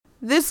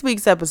This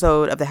week's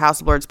episode of the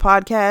House of Lords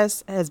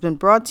podcast has been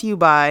brought to you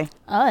by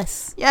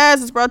us. Yes,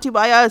 it's brought to you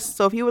by us.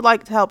 So if you would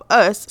like to help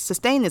us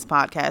sustain this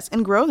podcast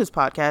and grow this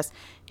podcast,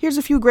 here's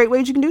a few great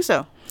ways you can do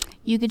so.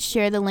 You could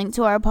share the link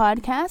to our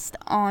podcast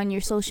on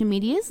your social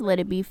medias. Let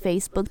it be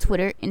Facebook,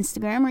 Twitter,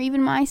 Instagram, or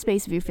even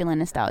MySpace if you're feeling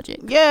nostalgic.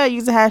 Yeah,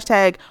 use the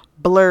hashtag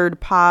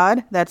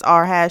BlurredPod. That's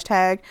our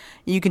hashtag.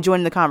 You can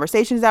join the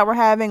conversations that we're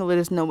having. Let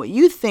us know what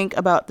you think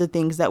about the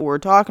things that we're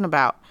talking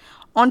about.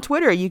 On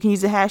Twitter, you can use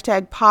the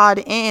hashtag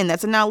PodIn.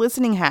 That's a now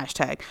listening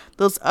hashtag.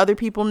 Those other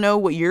people know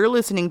what you're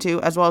listening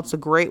to, as well as a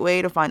great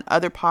way to find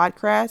other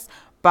podcasts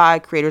by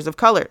creators of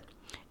color.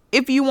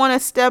 If you want to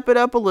step it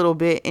up a little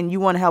bit and you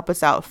want to help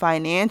us out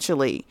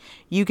financially,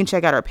 you can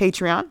check out our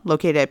Patreon,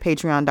 located at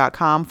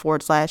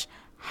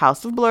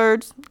patreon.com/House of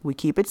Blurreds. We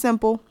keep it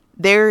simple.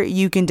 There,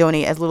 you can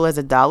donate as little as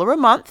 $1 a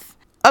month,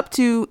 up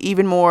to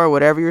even more,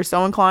 whatever you're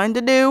so inclined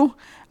to do.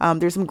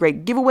 There's some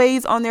great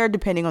giveaways on there,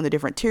 depending on the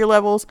different tier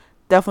levels.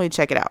 Definitely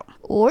check it out.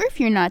 Or if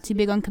you're not too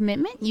big on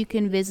commitment, you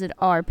can visit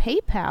our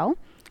PayPal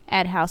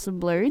at House of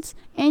Blurreds,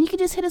 and you can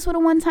just hit us with a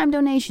one-time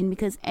donation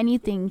because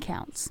anything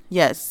counts.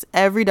 Yes,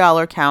 every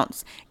dollar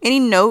counts. Any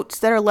notes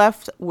that are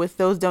left with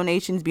those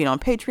donations, be it on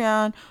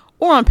Patreon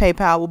or on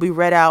PayPal, will be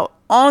read out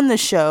on the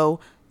show.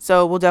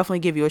 So we'll definitely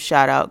give you a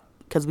shout out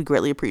because we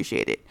greatly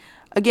appreciate it.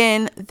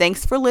 Again,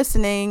 thanks for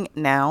listening.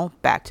 Now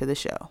back to the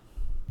show.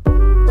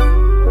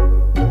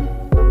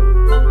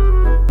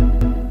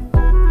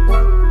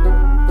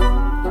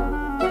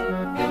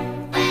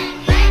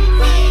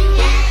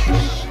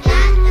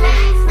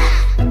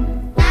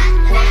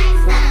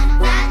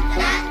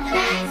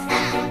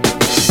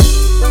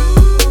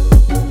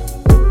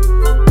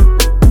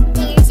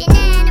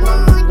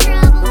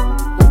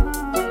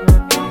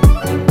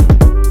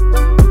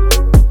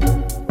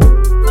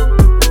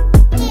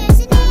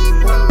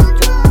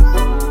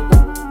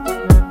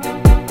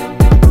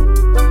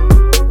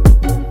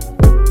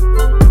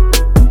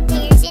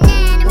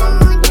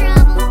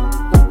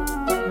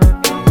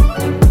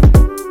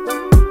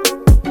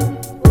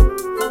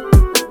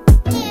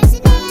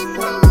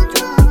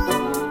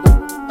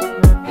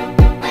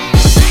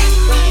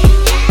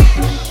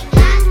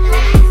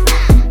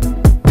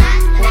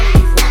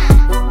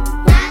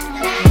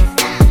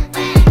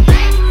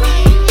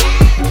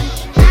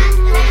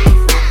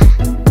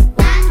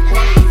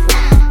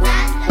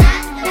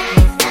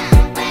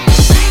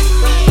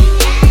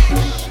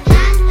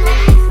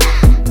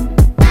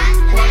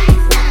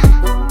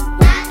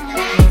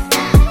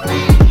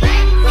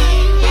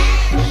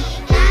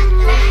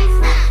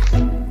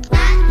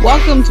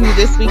 Welcome to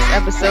this week's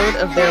episode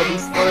of There'll Be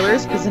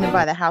Spoilers, presented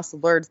by the House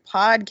of Lords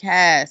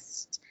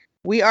podcast.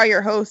 We are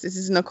your hosts. This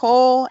is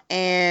Nicole,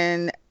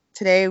 and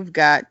today we've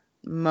got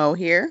Mo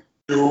here.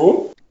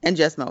 Hello. And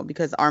just Mo,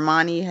 because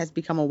Armani has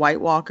become a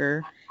White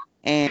Walker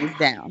and is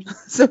down.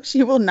 So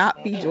she will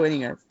not be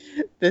joining us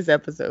this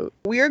episode.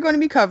 We are going to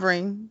be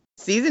covering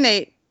Season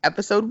 8,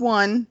 Episode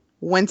 1,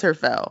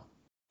 Winterfell.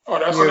 Oh,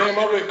 that's the name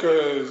of it?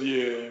 Because,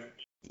 yeah.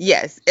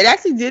 Yes, it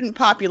actually didn't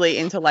populate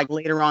until like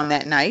later on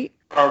that night.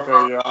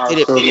 Okay, yeah, I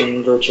still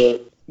didn't go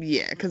check.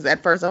 Yeah, because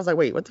at first I was like,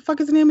 wait, what the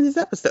fuck is the name of this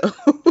episode?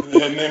 The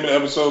name of the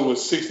episode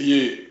was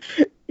 68.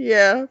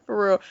 Yeah,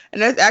 for real.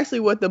 And that's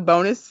actually what the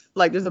bonus,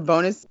 like there's a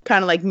bonus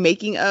kind of like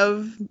making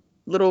of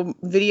little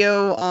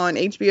video on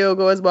HBO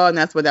Go as well. And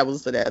that's what that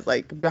was listed as,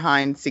 like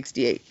behind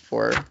 68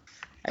 for.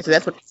 Actually,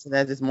 that's what it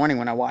said this morning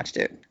when I watched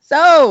it.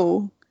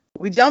 So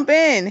we jump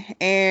in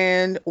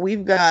and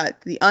we've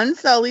got the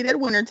Unsullied at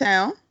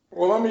Wintertown.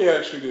 Well, let me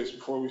ask you this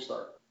before we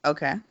start.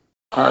 Okay.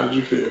 How did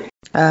you feel?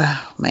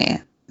 Oh,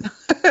 man.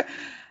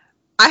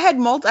 I had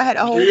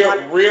a whole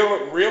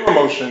real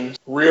emotions,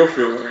 real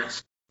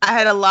feelings. I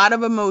had a lot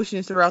of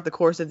emotions throughout the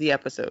course of the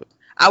episode.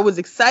 I was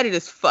excited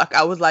as fuck.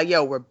 I was like,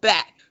 yo, we're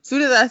back. As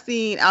soon as I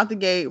seen out the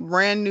gate,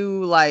 brand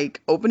new,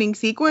 like, opening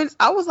sequence,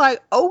 I was like,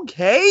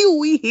 okay,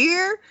 we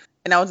here.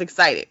 And I was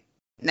excited.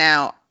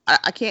 Now,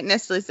 I can't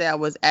necessarily say I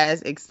was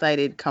as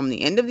excited come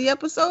the end of the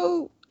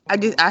episode.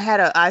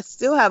 I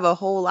still have a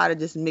whole lot of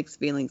just mixed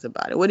feelings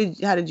about it.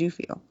 How did you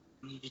feel?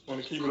 You just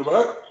want to keep it a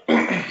buck?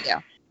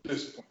 Yeah.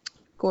 Disappointed.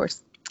 Of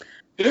course.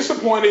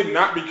 Disappointed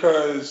not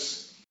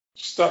because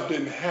stuff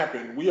didn't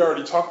happen. We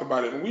already talked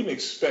about it, and we didn't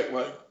expect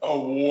like a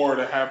war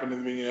to happen in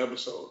the beginning of the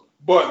episode.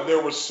 But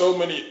there were so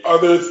many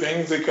other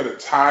things they could have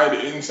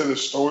tied into the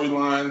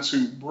storyline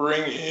to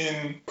bring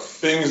in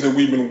things that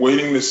we've been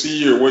waiting to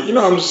see, or what,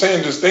 I'm just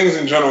saying, just things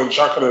in general that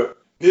y'all could have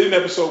did in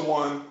episode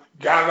 1,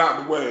 got it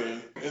out the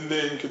way, and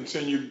then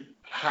continued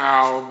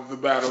how the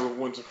Battle of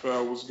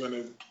Winterfell was going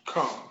to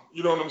come.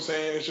 You know what I'm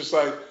saying? It's just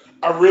like,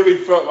 I really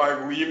felt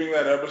like leaving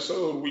that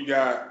episode, we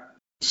got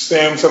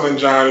Sam telling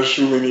Jon his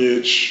true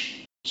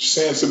lineage,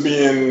 Sansa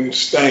being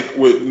stank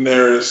with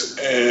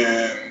Daenerys,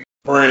 and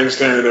Bran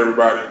staring at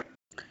everybody.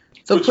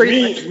 So which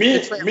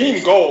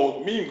mean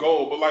gold,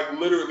 but like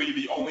literally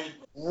the only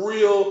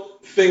real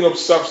thing of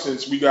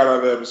substance we got out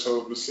of the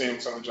episode was Sam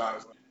telling Jon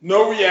his lineage.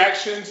 No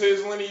reaction to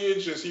his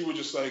lineage, as he was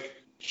just like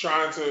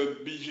trying to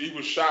be, he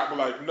was shot, but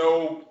like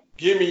no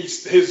give me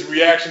his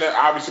reaction. That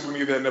obviously we're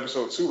gonna get that in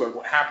episode 2, like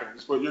what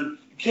happens. But you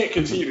can't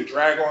continue to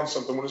drag on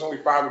something when it's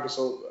only 5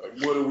 episodes.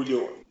 Like, what are we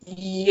doing?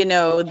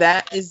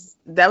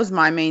 That was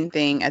my main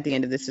thing at the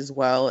end of this as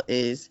well.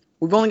 Is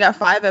we've only got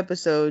 5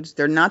 episodes.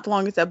 They're not the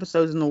longest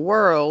episodes in the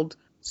world.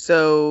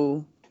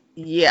 So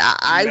yeah,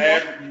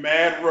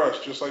 mad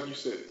rush, just like you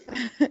said.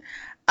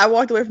 I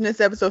walked away from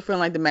this episode feeling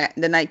like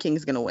the Night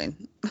King's gonna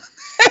win.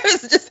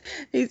 It's just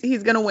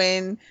he's gonna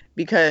win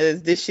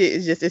because this shit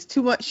is just, it's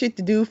too much shit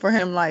to do for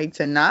him like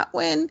to not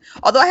win.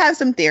 Although I have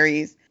some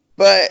theories,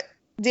 but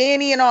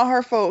Dany and all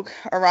her folk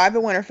arrive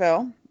at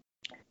Winterfell.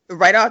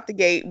 Right off the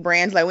gate,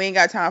 Bran's like, we ain't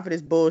got time for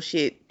this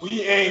bullshit.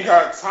 We ain't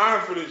got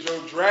time for this. Your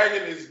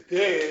dragon is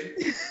dead.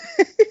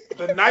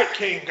 The Night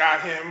King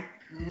got him.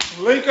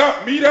 Link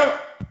up, meet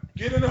up,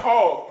 get in the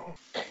hall.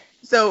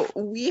 So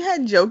we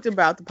had joked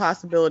about the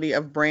possibility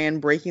of Bran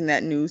breaking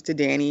that news to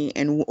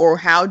Dany or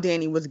how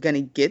Dany was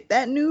gonna get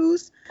that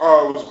news.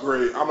 Oh, it was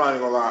great. I'm not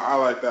even gonna lie. I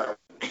like that.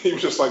 He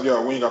was just like,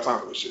 yo, we ain't got time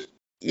for this shit.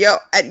 Yo,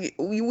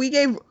 we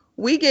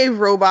gave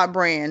Robot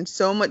Bran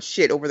so much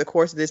shit over the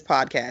course of this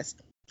podcast.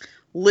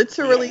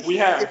 Literally, we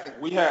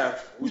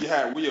have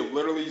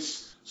literally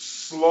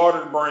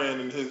slaughtered Bran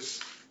and his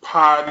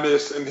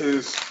podness and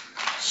his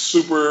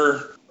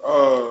super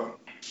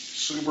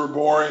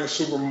boring,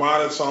 super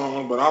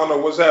monotone. But I don't know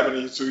what's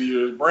happening these 2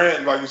 years.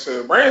 Bran, like you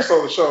said, Bran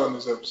stole the show in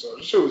this episode.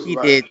 The show was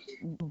hilarious.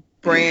 He did.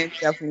 Bran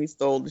definitely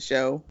stole the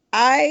show.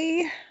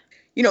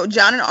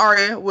 Jon and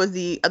Arya was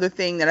the other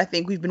thing that I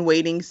think we've been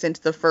waiting since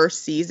the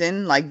first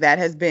season. Like, that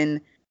has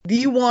been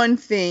the one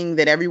thing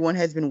that everyone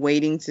has been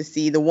waiting to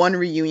see, the one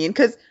reunion.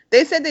 Because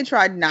they said they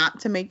tried not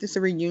to make this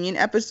a reunion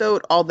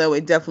episode, although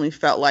it definitely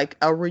felt like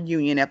a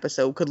reunion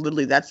episode. Because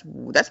literally, that's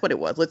what it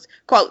was. Let's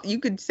call it. You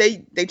could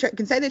say they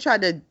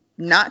tried to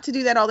not to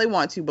do that all they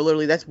want to, but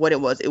literally that's what it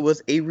was. It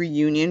was a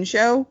reunion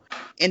show,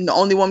 and the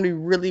only one we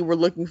really were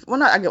looking for.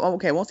 Well, I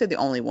won't say the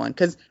only one,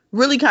 because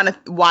really kind of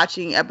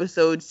watching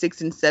episodes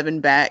 6 and 7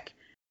 back,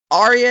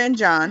 Arya and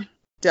Jon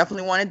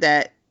definitely wanted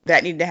that.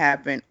 That needed to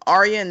happen.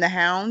 Arya and the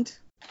Hound,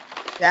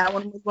 that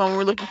one was one we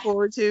were looking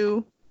forward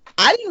to.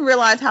 I didn't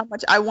realize how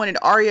much I wanted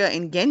Arya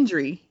and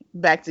Gendry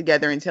back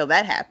together until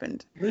that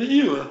happened. Me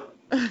either.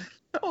 I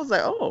was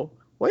like, oh,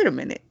 wait a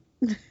minute.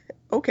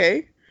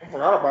 Okay. I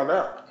forgot about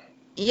that.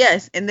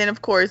 Yes, and then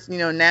of course,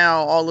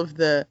 now all of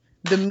the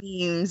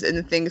memes and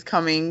the things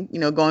coming,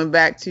 going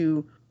back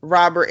to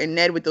Robert and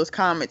Ned with those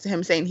comments,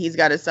 him saying he's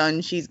got a son,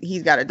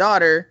 he's got a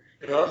daughter.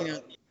 Yeah.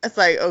 It's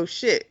like, oh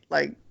shit,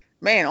 like,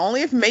 man,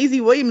 only if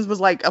Maisie Williams was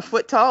like a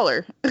foot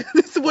taller,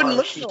 this wouldn't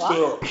look so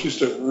awesome. She's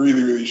still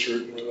really, really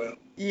short for that.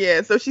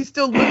 Yeah, so she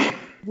still looks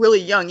really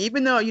young,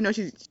 even though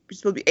she's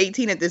supposed to be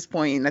 18 at this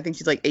point, and I think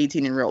she's like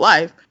 18 in real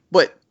life.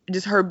 But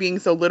just her being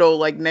so little,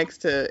 like next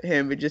to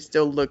him, it just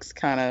still looks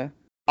kind of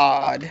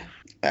odd.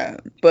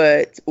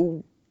 But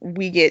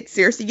we get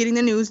Cersei getting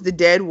the news. The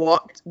dead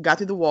got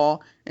through the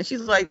wall, and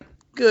she's like,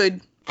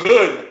 "Good."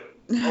 Okay.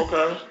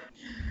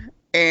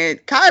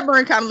 And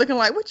Qyburn kind of looking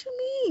like, "What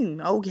you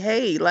mean?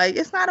 Okay, like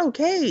it's not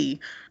okay."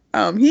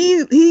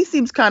 He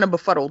seems kind of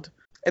befuddled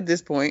at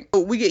this point.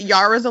 We get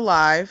Yara's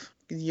alive.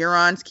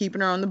 Euron's keeping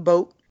her on the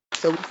boat,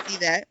 so we see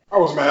that. I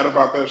was mad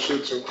about that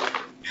shit too.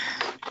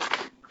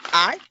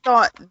 I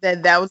thought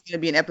that was gonna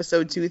be an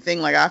episode 2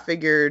 thing. Like I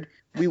figured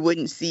we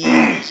wouldn't see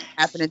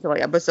happen until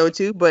like episode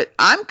 2, but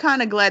I'm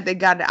kind of glad they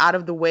got it out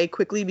of the way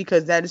quickly,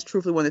 because that is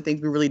truthfully one of the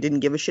things we really didn't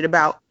give a shit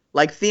about.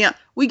 Like Theon,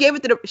 we gave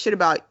it the shit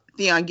about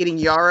Theon getting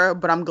Yara,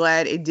 but I'm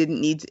glad it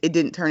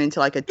didn't turn into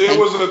like a 10. It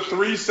was a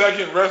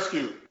 3-second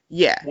rescue.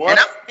 Yeah. What? And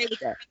I'm okay with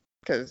that,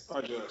 because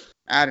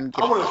I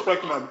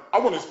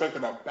wasn't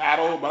expecting a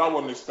battle, but I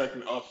wasn't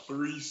expecting a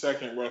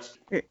 3-second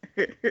rescue.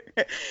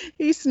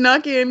 He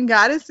snuck in,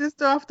 got his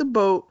sister off the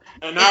boat,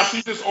 and now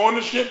she's just on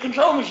the ship,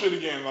 controlling shit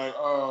again. Like,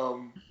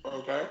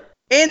 okay.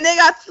 And they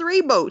got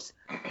 3 boats.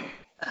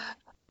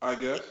 I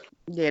guess.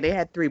 Yeah, they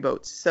had 3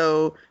 boats,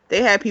 so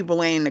they had people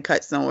laying in the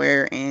cut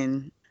somewhere,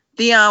 and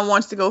Theon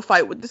wants to go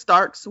fight with the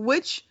Starks,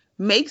 which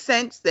makes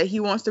sense that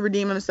he wants to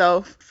redeem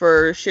himself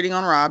for shitting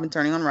on Robb and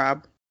turning on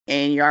Robb.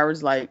 And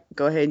Yara's like,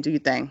 go ahead and do your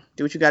thing.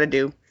 Do what you got to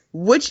do.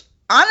 Which,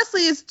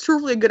 honestly, is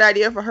truthfully a good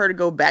idea for her to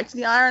go back to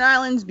the Iron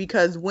Islands,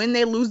 because when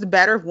they lose the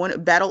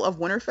Battle of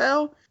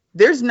Winterfell,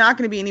 there's not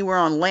going to be anywhere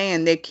on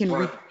land they can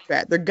reach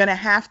that. They're going to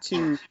have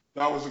to.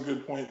 That was a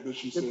good point that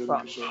she said in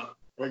the show.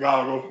 They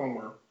got to go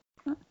somewhere.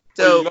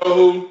 So, you know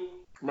who?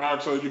 I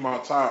told you my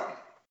top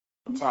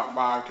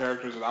 5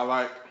 characters that I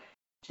like.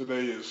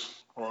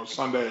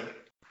 Sunday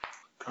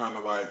kind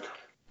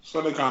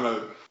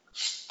of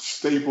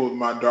stapled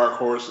my dark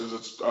horse as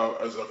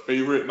a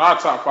favorite.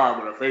 Not top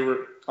 5, but a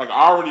favorite. Like,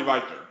 I already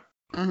liked her.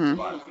 Mm-hmm.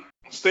 Like,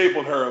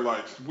 stapled her.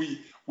 Like, we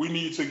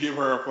need to give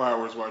her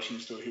flowers while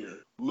she's still here.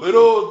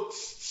 Little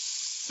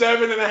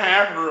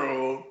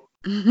 7.5-year-old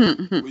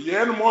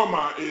Lyanna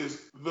Mormont is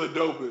the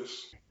dopest.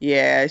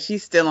 Yeah,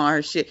 she's still on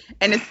her shit.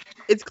 And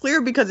it's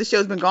clear because the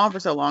show's been gone for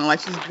so long. Like,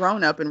 she's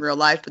grown up in real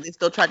life, but they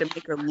still try to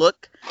make her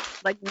look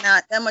like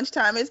not that much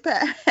time has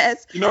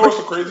passed. You know what's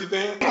the crazy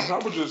thing? I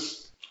would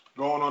just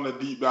going on a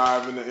deep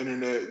dive in the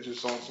internet,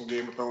 just on some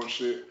Game of Thrones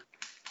shit,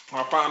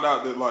 I found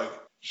out that like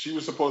she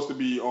was supposed to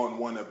be on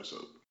one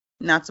episode.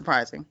 Not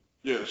surprising.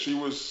 Yeah, she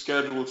was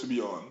scheduled to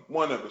be on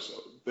one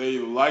episode. They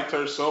liked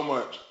her so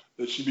much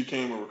that she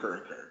became a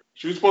recurring character.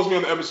 She was supposed to be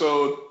on the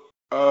episode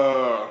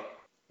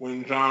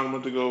when John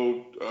went to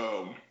go.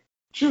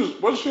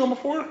 Was she on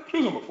before? She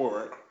was on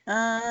before,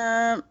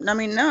 right? I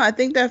mean, no. I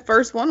think that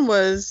first one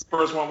was.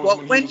 First one was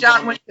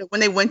when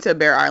they went to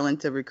Bear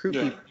Island to recruit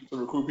people. To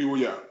recruit people.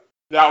 Yeah,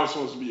 that was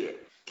supposed to be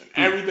it.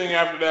 And everything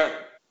after that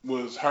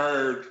was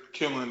her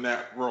killing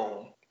that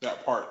role,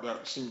 that part,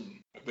 that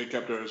scene. They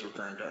kept her as a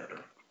recurring character.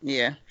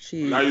 Yeah,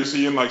 Now you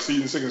see in like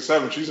season 6 and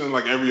 7, she's in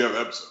like every other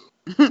episode.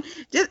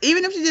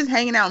 Even if she's just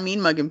hanging out, mean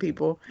mugging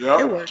people, Yep.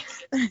 it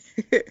works.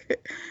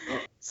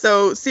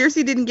 So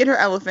Cersei didn't get her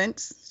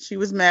elephants. She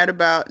was mad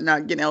about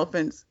not getting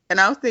elephants, and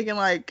I was thinking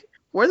like,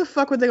 where the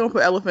fuck were they gonna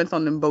put elephants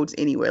on them boats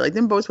anyway? Like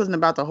them boats wasn't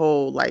about the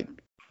whole like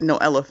no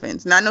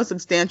elephants, not no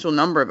substantial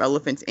number of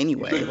elephants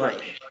anyway.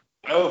 Like,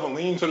 elephant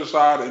lean to the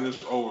side and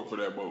it's over for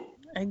that boat.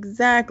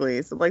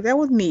 Exactly. So like that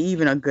wasn't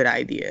even a good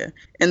idea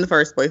in the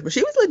first place. But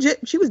she was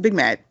legit. She was big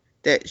mad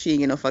that she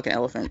didn't get no fucking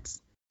elephants.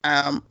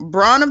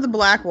 Bronn of the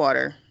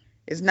Blackwater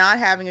is not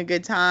having a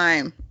good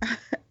time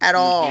at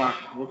all.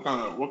 What kind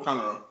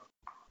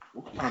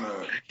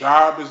of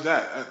job is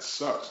that? That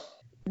sucks.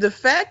 The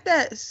fact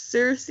that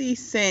Cersei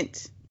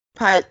sent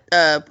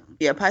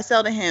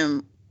Pycelle to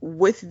him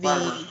with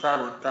the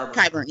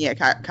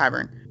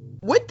Qyburn,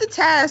 with the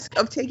task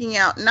of taking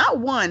out not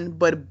one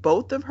but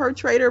both of her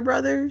traitor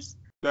brothers.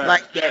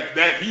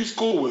 That he's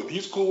cool with.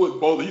 He's cool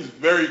with both. He's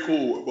very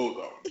cool with both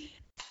of them.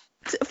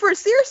 For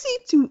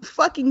Cersei to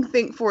fucking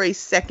think for a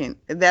second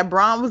that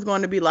Bronn was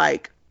going to be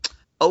like,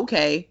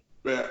 okay,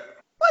 yeah.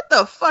 What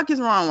the fuck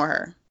is wrong with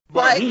her? But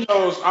like, he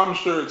knows, I'm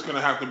sure it's going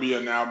to have to be a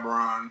now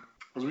Bronn,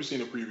 because we've seen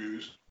the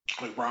previews.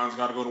 Like, Bronn's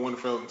got to go to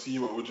Winterfell and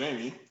team up with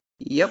Jaime.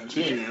 Yep. And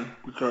Tyrion,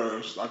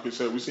 because, like I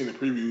said, we've seen the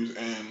previews,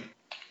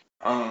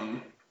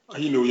 and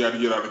he knew he had to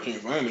get out of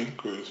King's Landing,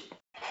 because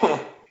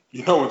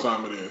you know what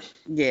time it is.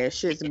 Yeah,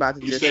 shit's about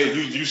to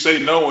you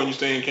say no when you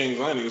stay in King's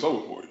Landing, it's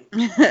over for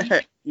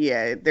you.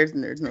 Yeah, there's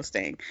no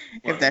staying,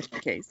 if that's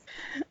the case.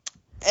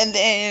 And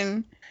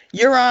then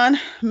Euron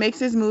makes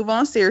his move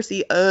on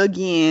Cersei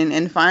again,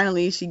 and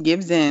finally she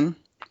gives in.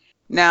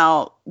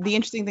 Now, the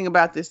interesting thing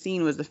about this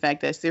scene was the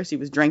fact that Cersei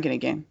was drinking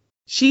again.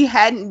 She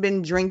hadn't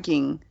been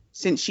drinking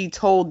since she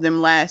told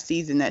them last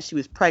season that she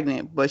was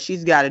pregnant, but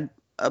she's got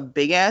a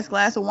big-ass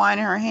glass of wine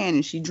in her hand,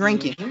 and she's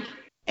drinking. Mm-hmm.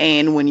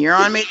 And when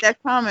Euron made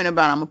that comment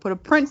about, I'm going to put a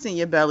prince in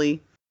your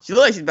belly, she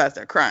looked like she's about to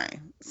start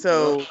crying.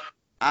 So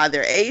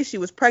either A, she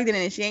was pregnant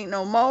and she ain't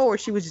no more, or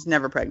she was just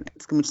never pregnant.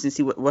 It's interesting to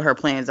see what her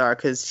plans are,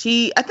 because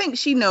I think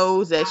she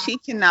knows that she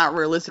cannot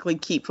realistically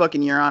keep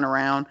fucking Euron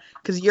around,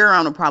 because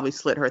Euron will probably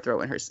slit her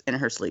throat in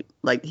her sleep.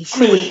 Like,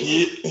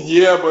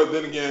 yeah, but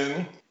then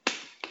again,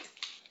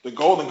 the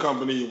Golden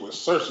Company was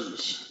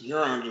Cersei's.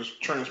 Euron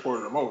just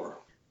transported him over.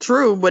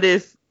 True, but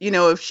if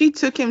she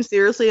took him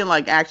seriously and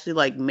like actually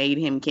like made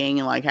him king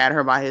and like had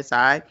her by his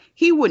side,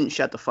 he wouldn't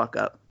shut the fuck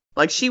up.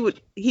 Like he would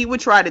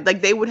try to,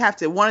 like,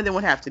 one of them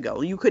would have to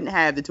go. You couldn't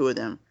have the two of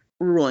them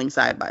ruling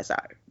side by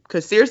side,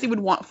 because Cersei would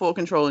want full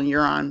control and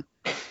Euron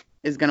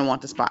is gonna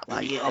want the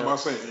spotlight. Yeah, I'm about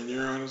to say, and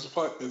Euron is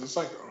a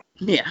psycho.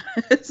 Yeah.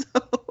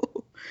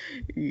 So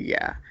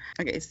yeah.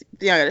 Okay. So,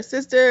 the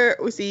sister.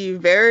 We see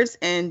Varys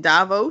and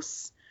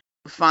Davos.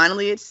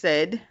 Finally, it's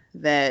said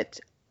that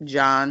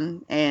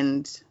Jon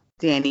and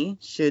Dany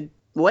should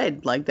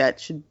wed. Like, that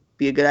should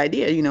be a good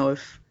idea.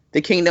 If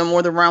the kingdom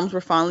or the realms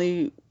were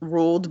finally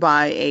ruled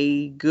by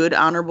a good,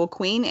 honorable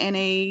queen and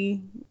a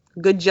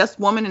good, just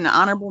woman and an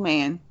honorable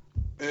man.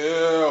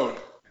 Ew.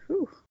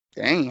 Whew,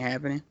 that ain't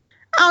happening.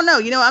 I don't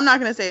know. I'm not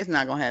going to say it's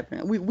not going to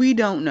happen. We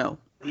don't know.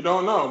 We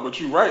don't know, but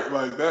you're right.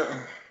 Like,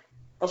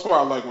 that's why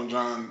I like when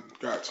Jon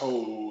got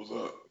told what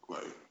was up.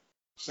 Like,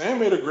 Sam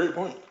made a great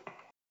point.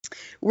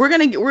 We're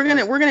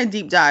gonna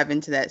deep dive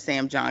into that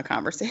Sam Jon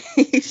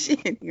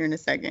conversation here in a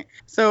second.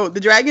 So the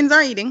dragons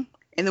are eating,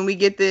 and then we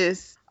get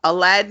this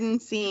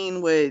Aladdin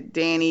scene with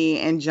Dany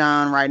and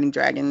Jon riding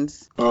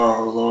dragons.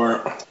 Oh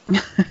Lord.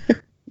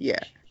 Yeah.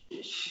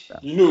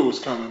 You knew it was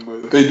coming,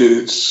 but they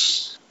did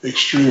it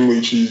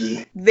extremely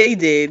cheesy. They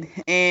did,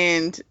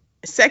 and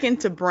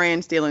second to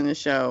Bran stealing the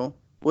show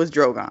was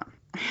Drogon.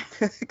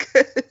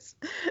 Because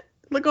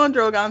look on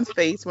Drogon's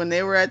face when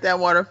they were at that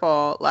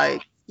waterfall.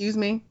 Like, excuse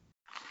me.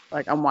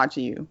 Like, I'm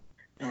watching you.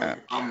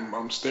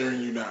 I'm staring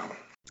you down.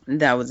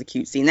 That was a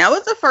cute scene. That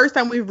was the first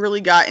time we've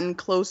really gotten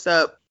close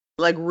up,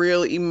 like,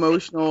 real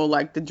emotional,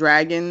 like, the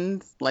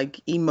dragons, like,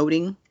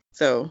 emoting.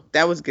 So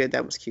that was good.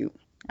 That was cute.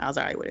 I was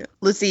alright with it.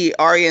 Let's see.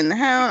 Arya and the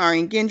Hound,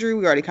 Arya and Gendry.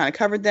 We already kind of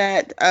covered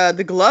that.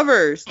 The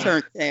Glovers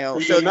turned tail.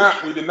 We did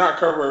not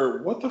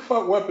cover what the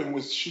fuck weapon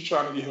was she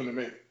trying to get him to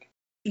make.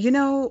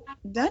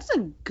 That's a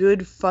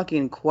good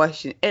fucking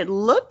question. It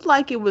looked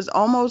like it was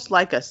almost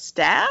like a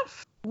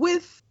staff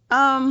with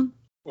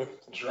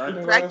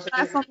dragon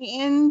glass on the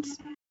end.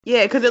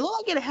 Yeah, because it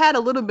looked like it had a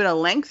little bit of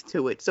length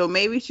to it. So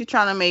maybe she's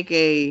trying to make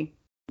a,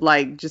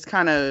 like, just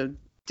kind of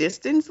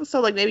distance.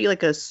 So like maybe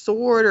like a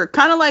sword or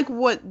kind of like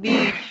what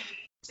the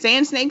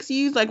Sand Snakes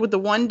used, like what the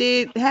one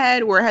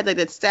had, where it had like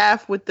that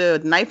staff with the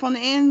knife on the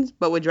ends,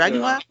 but with dragon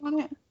glass on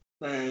it.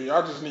 Man,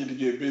 y'all just need to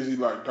get busy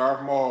like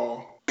Darth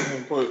Maul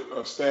and put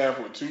a staff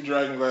with 2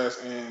 dragon glass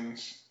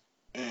ends.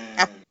 And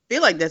I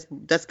feel like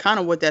that's kind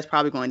of what that's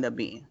probably going to end up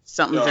being.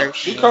 Something very.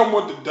 She come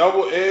with the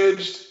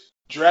double-edged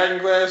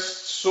dragon glass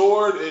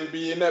sword and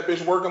be in that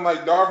bitch working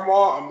like Darth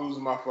Maul. I'm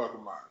losing my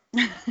fucking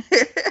mind.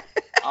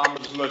 I'm gonna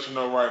just let you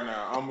know right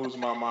now. I'm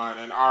losing my mind.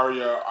 And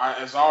Arya,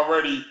 it's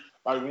already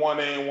like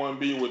 1A and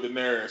 1B with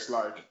Daenerys.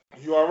 Like,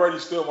 you already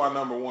still my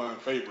number 1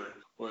 favorite.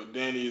 But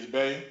Dany is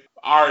Bae.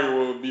 Arya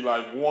will be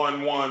like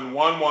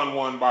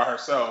 1-1-1-1-1 by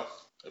herself.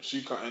 If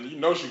she and you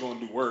know she's gonna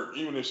do work,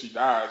 even if she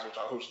dies, which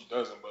I hope she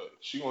doesn't, but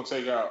she gonna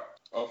take out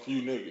a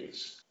few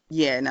niggas.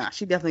 Yeah, nah,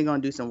 she definitely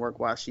gonna do some work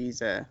while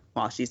she's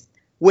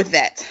with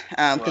that.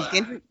 Because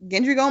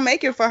Gendry gonna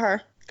make it for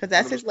her, because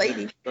that's his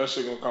lady. That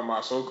shit gonna come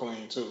out so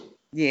clean too.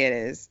 Yeah, it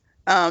is.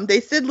 They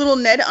sent little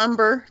Ned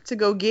Umber to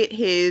go get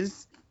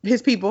his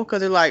people,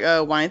 because they're like,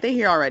 why aren't they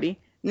here already?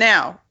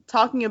 Now,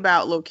 talking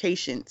about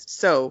locations.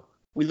 So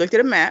we looked at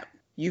a map.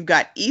 You've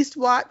got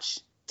Eastwatch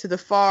to the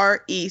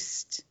far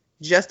east,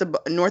 just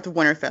north of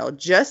Winterfell.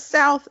 Just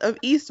south of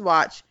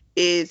Eastwatch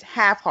is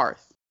Half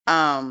Hearth.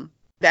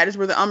 That is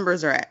where the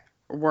Umbers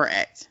were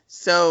at.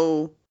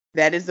 So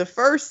that is the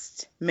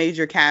first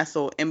major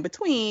castle in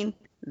between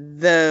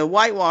the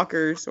White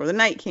Walkers or the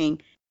Night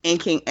King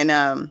and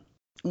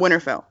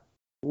Winterfell.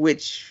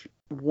 Which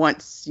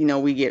once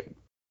we get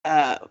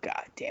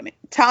god damn it,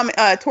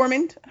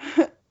 Tormund.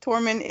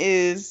 Tormund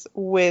is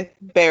with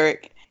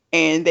Beric.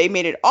 And they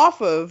made it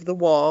off of the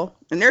wall,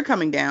 and they're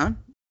coming down.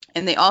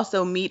 And they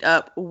also meet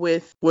up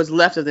with what's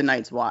left of the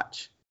Night's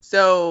Watch.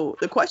 So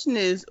the question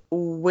is,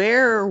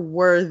 where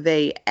were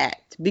they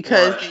at?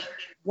 Because they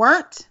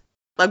weren't,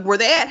 like, were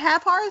they at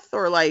Half Hearth?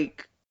 Or,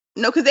 like,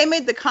 no, because they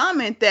made the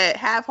comment that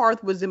Half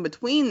Hearth was in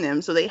between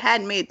them, so they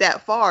hadn't made it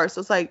that far.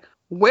 So it's like,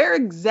 where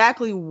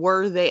exactly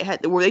were they?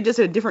 Were they just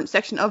at a different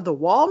section of the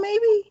wall,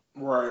 maybe?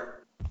 Right.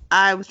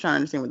 I was trying to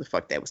understand where the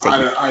fuck that was taking.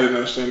 I didn't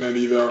understand that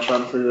either. I was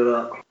trying to figure it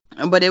out.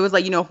 But it was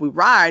like, if we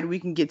ride, we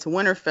can get to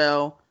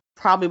Winterfell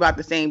probably about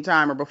the same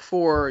time or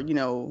before,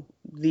 the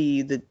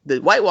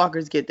White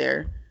Walkers get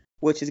there,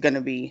 which is going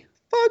to be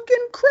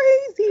fucking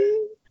crazy.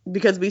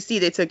 Because we see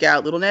they took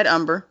out little Ned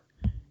Umber.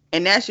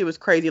 And that shit was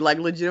crazy. Like,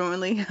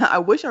 legitimately, I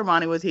wish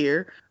Armani was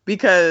here,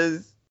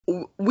 because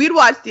we'd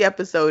watched the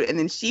episode and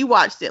then she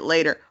watched it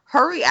later.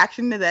 Her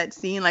reaction to that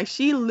scene, like,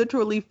 she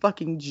literally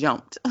fucking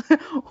jumped.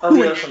 Her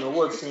reaction to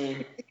what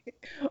scene?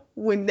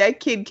 When that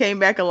kid came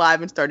back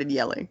alive and started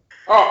yelling.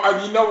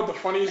 Oh, you know what the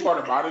funniest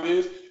part about it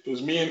is? It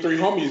was me and 3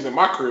 homies in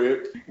my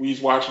crib. We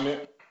was watching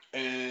it,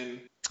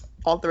 and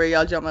all 3 of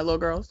y'all jumped my little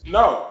girls?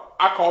 No,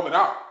 I called it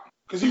out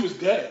because he was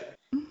dead.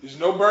 There's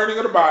no burning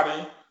of the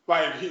body.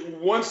 Like,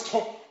 once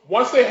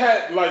they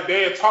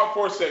had talked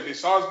for a sec, they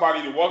saw his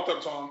body, they walked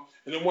up to him,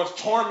 and then once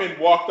Tormund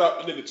walked up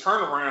and did the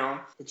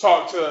turnaround to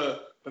talk to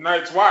the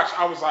Night's Watch,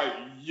 I was like,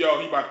 yo,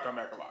 he about to come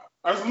back alive.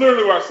 That's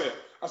literally what I said.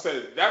 I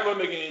said, that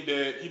little nigga ain't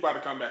dead. He about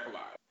to come back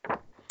alive.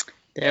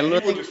 And he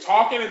was just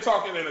talking,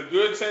 and a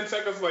good 10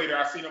 seconds later,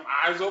 I seen them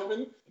eyes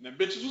open, and the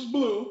bitches was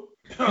blue.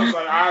 And I was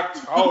like, I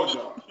told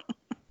y'all.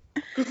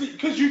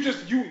 Because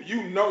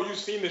you've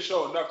seen the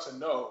show enough to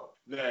know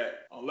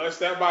that unless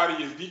that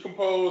body is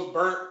decomposed,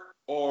 burnt,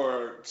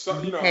 or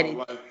something,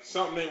 like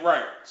something ain't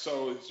right.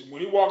 So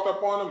when he walked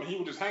up on him and he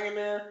was just hanging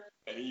there,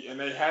 and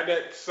they had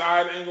that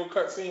side angle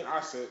cutscene,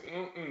 I said,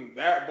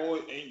 that boy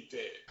ain't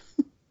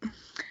dead.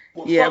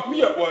 What fucked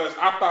me up was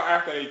I thought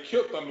after they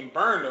killed them and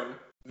burned them,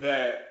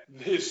 that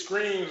his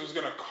screams was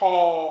gonna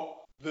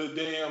call the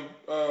damn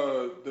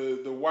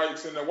the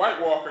whites and the White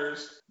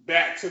Walkers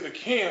back to the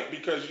camp,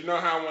 because you know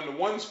how when the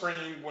one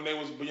screamed when they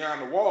was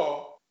beyond the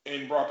wall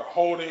and brought the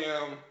whole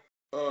damn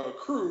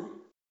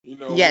crew,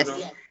 Yes.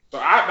 So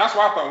that's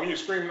what I thought when you were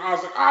screaming. I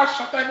was like,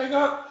 shut that nigga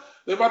up.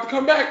 They're about to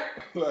come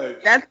back.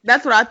 Like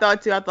that's what I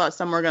thought too. I thought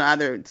some were gonna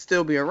either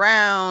still be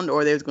around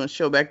or they was gonna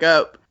show back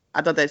up.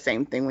 I thought that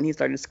same thing when he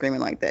started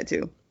screaming like that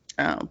too.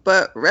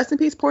 But rest in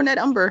peace, poor Ned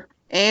Umber.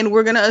 And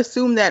we're going to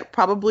assume that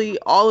probably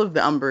all of the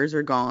Umbers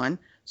are gone.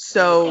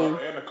 So.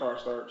 And the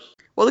Karstarks.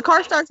 Well, the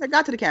Karstarks had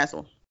got to the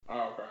castle.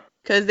 Oh, okay.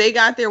 Because they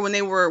got there when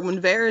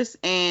Varys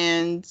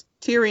and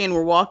Tyrion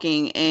were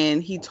walking,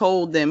 and he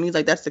told them, he's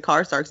like, that's the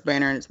Karstarks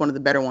banner, and it's one of the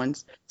better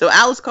ones. So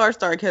Alice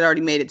Karstark had already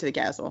made it to the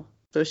castle.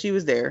 So she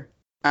was there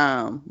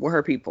with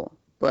her people.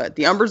 But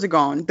the Umbers are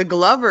gone. The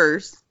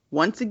Glovers,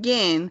 once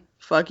again,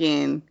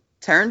 fucking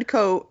turned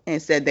coat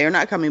and said they're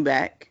not coming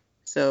back.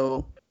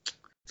 So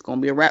it's going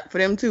to be a wrap for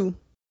them, too,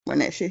 when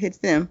that shit hits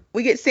them.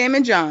 We get Sam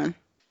and Jon.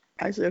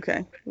 Actually,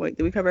 okay. Wait,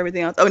 did we cover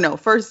everything else? Oh, no.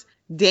 First,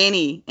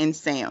 Dany and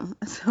Sam.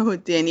 So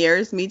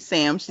Daenerys meets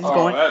Sam. She's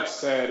going. Oh, that's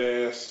sad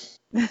ass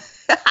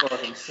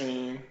fucking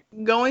scene.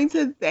 Going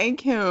to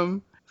thank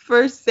him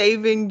for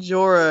saving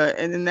Jorah.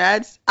 And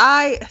then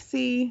I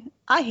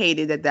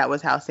hated that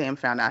was how Sam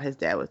found out his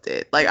dad was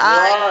dead. Like,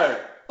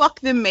 fuck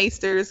them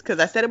maesters, because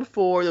I said it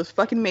before. Those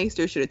fucking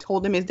maesters should have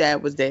told him his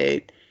dad was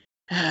dead.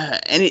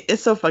 And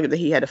it's so fucking that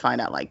he had to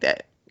find out like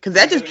that. Because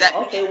that just that.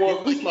 Okay, well,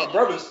 at least my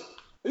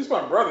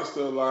brother's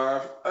still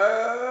alive.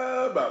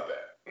 About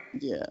that.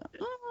 Yeah.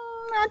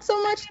 Not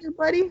so much, there,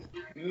 buddy.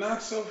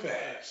 Not so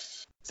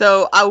fast.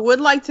 So I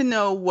would like to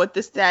know what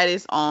the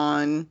status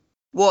on.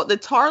 Well, the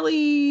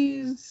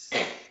Tarleys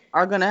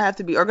are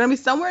gonna be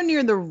somewhere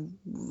near the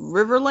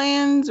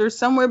Riverlands or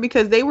somewhere,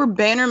 because they were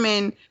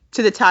bannermen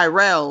to the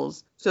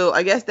Tyrells. So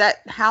I guess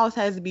that house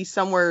has to be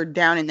somewhere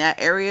down in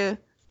that area.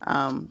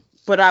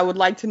 But I would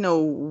like to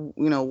know,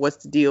 what's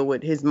the deal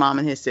with his mom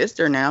and his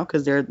sister now,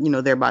 because they're,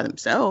 they're by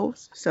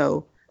themselves.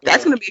 So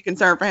that's going to be a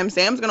concern for him.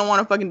 Sam's going to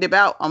want to fucking dip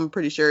out. I'm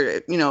pretty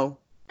sure,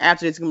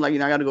 after this, going to be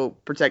like, I got to go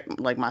protect,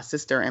 like, my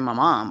sister and my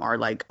mom are,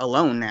 like,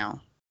 alone now.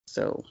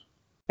 So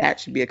that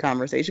should be a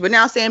conversation. But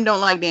now Sam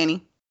don't like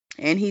Danny.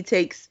 And he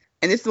takes,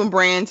 and this is when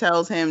Bran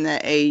tells him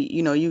that, hey,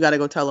 you got to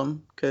go tell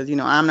him, because,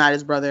 I'm not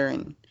his brother.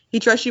 And he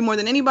trusts you more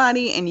than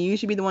anybody, and you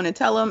should be the one to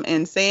tell him.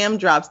 And Sam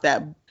drops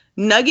that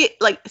nugget,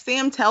 like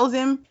Sam tells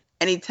him,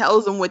 and he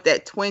tells him with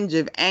that twinge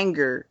of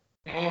anger,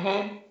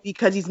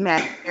 because he's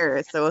mad at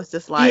Harris. So it's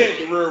just like, he ain't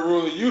the real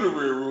ruler. You the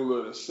real ruler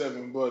of the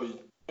 7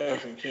 bloody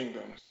effing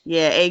kingdoms.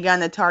 Yeah, Aegon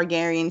the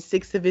Targaryen,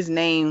 6 of his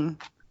name,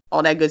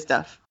 all that good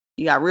stuff.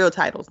 You got real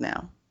titles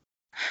now.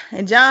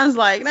 And Jon's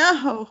like,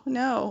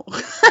 no.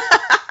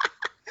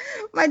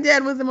 My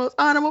dad was the most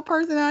honorable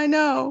person I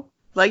know.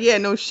 Like, yeah,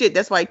 no shit.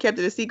 That's why he kept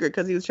it a secret,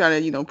 because he was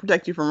trying to,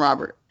 protect you from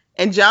Robert.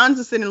 And Jon's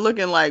just sitting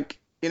looking like,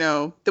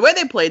 the way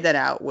they played that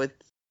out with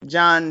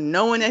Jon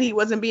knowing that he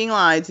wasn't being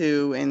lied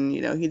to, and,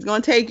 he's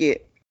going to take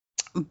it.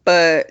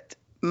 But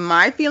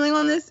my feeling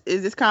on this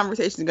is this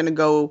conversation is going to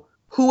go,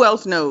 who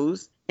else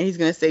knows? And he's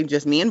going to say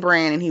just me and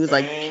Bran. And he was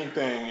same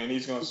thing. And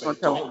he's going to say,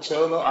 don't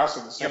tell no. I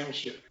said the same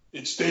shit.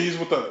 It stays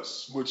with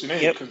us, which it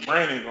ain't, because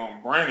Bran ain't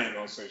going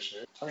to say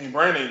shit. I mean,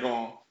 Bran ain't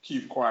going to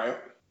keep quiet.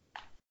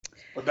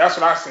 But that's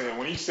what I said.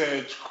 When he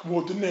said,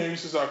 well,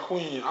 Daenerys is our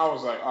queen, I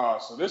was like,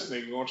 so this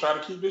nigga going to try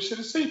to keep this shit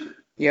a secret.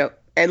 Yep.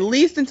 At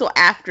least until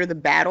after the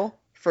battle,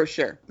 for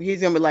sure. He's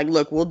going to be like,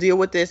 look, we'll deal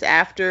with this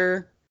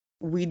after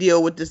we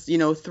deal with this,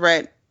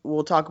 threat.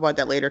 We'll talk about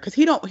that later. Because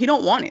he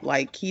don't want it.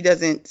 Like, he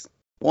doesn't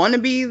want to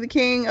be the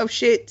king of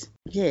shit.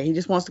 Yeah, he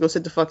just wants to go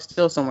sit the fuck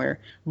still somewhere.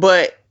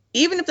 But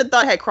even if the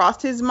thought had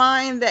crossed his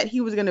mind that he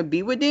was going to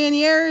be with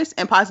Daenerys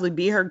and possibly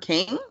be her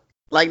king,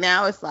 like,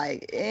 now it's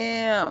like,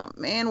 yeah,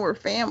 man, we're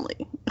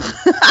family.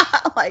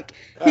 Like,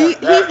 he's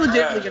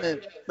legitimately going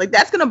to, like,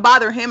 that's going to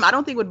bother him. I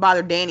don't think it would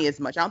bother Dany as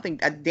much. I don't think,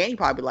 Dany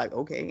probably like,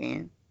 okay,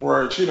 Anne.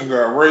 Right, she done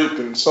got raped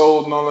and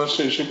sold and all that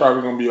shit. She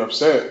probably going to be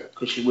upset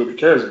because she really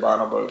cares about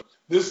him. But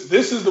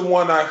this is the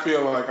one I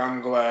feel like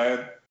I'm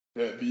glad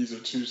that these are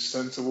 2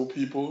 sensible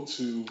people,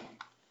 to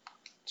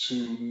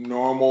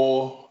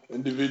normal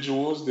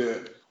individuals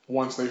that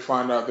once they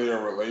find out they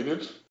are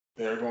related,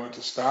 they're going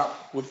to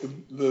stop with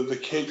the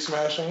cake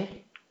smashing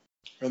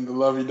and the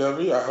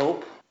lovey-dovey, I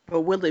hope.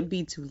 But will it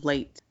be too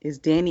late? Is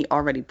Dany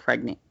already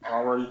pregnant?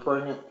 Already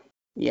pregnant?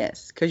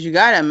 Yes, because you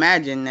got to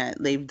imagine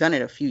that they've done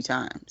it a few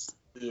times.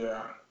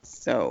 Yeah.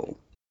 So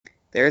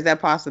there's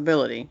that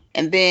possibility.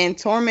 And then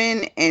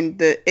Tormund,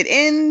 and it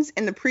ends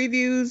in the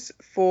previews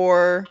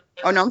for,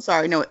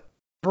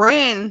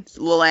 Bran's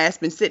little ass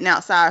been sitting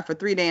outside for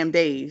 3 damn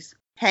days,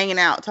 hanging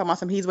out, talking about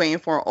something he's waiting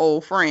for an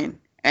old friend.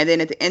 And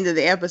then at the end of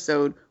the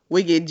episode,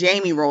 we get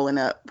Jaime rolling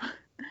up.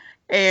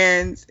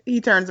 And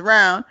he turns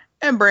around,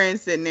 and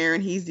Bran's sitting there,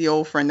 and he's the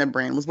old friend that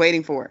Bran was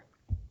waiting for.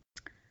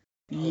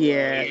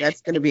 Yeah,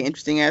 that's going to be an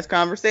interesting-ass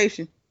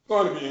conversation. It's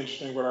going to be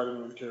interesting, but I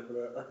didn't really care for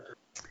that.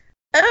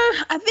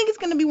 I think it's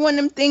going to be one of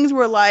them things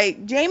where,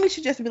 like, Jaime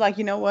should just be like,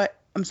 you know what?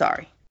 I'm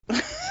sorry.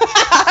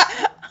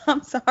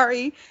 I'm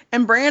sorry.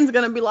 And Bran's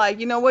going to be like,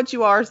 you know what?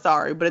 You are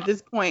sorry. But at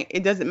this point,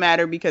 it doesn't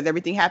matter, because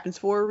everything happens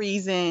for a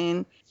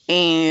reason.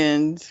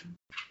 And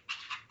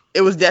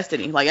it was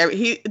destiny. Like,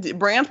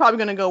 Bran's probably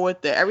going to go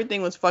with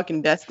everything was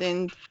fucking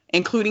destined,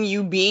 including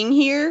you being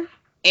here.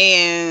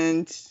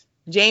 And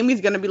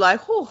Jaime's going to be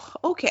like, oh,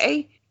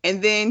 okay.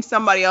 And then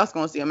somebody else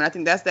going to see him. And I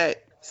think that's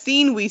that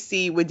scene we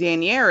see with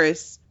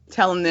Daenerys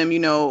telling them,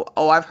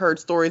 I've heard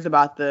stories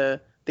about the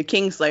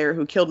Kingslayer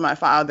who killed my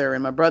father,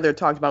 and my brother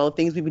talked about all the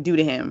things we would do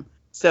to him.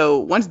 So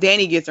once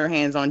Dany gets her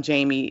hands on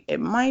Jaime, it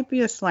might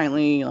be a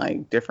slightly,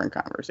 like, different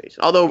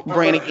conversation. Although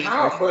Bran... But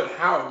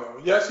how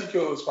though? Yes, he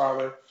killed his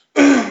father,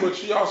 but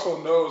she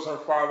also knows her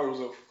father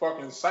was a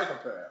fucking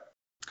psychopath.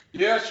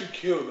 Yes, you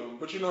killed him,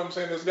 but you know what I'm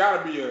saying? There's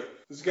got to be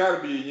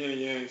a yin and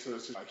yang to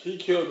this. Like, he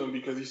killed him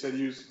because he said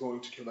he was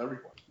going to kill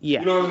everyone. Yeah.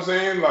 You know what I'm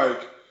saying?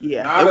 Like,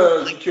 yeah.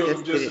 Not he killed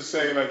him just to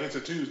say, like, it's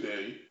a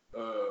Tuesday.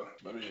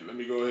 Let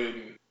me go ahead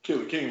and kill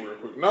the king real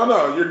quick.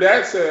 No. Your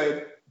dad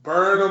said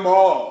burn them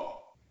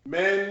all.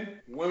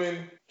 Men,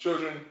 women,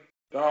 children,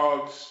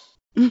 dogs,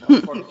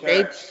 fucking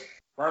cats.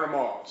 Burn them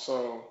all.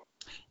 So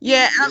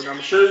yeah,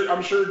 I'm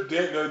sure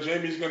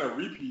Jaime's gonna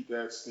repeat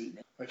that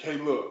statement. Like, hey,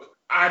 look,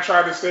 I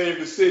tried to save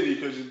the city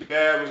because your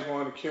dad was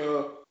going to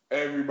kill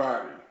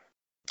everybody.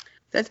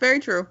 That's very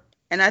true.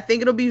 And I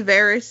think it'll be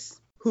Varys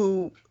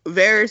who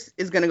Varys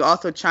is going to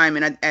also chime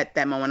in at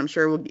that moment. I'm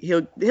sure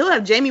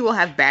Jamie will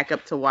have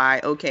backup to why.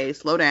 Okay,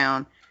 slow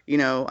down. You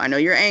know, I know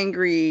you're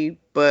angry,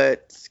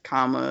 but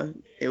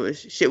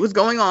shit was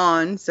going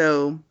on.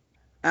 So,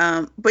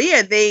 but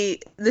yeah,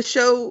 the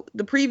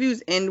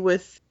previews end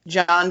with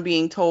Jon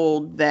being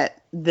told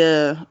that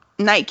the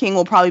Night King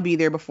will probably be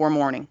there before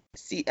morning.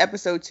 See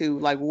episode 2.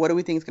 Like, what do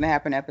we think is going to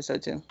happen in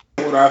episode 2?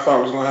 What I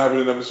thought was going to happen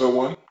in episode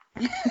 1.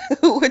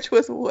 Which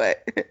was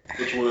what?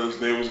 Which was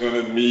they was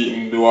going to meet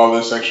and do all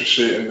this extra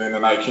shit, and then the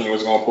Night King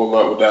was going to pull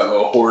up with that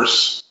little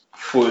horse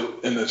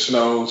foot in the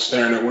snow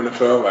staring at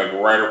Winterfell, like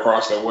right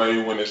across the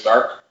way when it's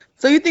dark.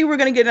 So you think we're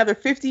going to get another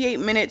 58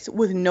 minutes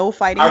with no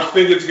fighting? I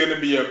think it's going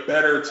to be a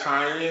better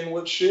tie-in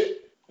with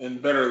shit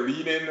and better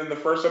lead-in than the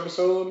first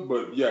episode,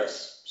 but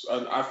yes,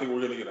 I think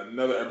we're going to get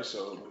another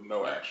episode with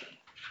no action.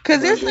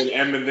 And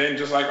then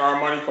just like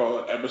Armani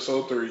called it,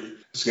 episode 3,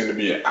 it's going to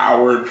be an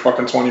hour and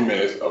fucking 20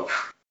 minutes of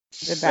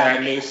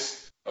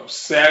sadness,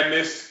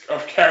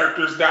 of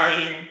characters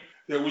dying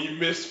that we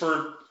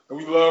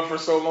loved for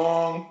so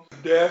long,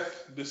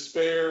 death,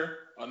 despair,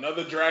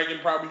 another dragon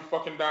probably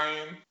fucking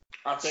dying.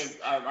 I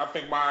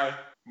think my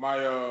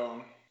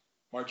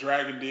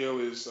dragon deal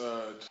is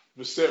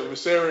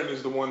Viserion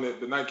is the one that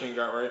the Night King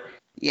got, right?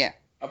 Yeah.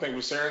 I think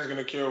Viserion's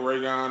gonna kill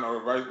Rhaegon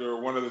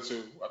or one of the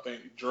two. I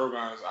think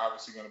Drogon is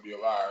obviously gonna be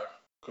alive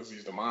because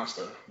he's the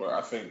monster, but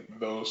I think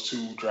those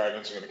two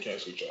dragons are gonna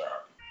cancel each other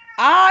out.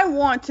 I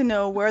want to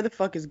know where the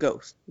fuck is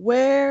Ghost?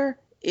 Where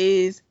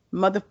is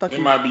motherfucking? They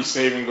might be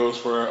saving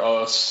Ghost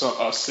for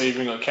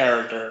saving a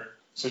character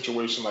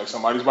situation, like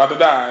somebody's about to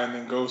die, and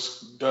then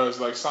Ghost does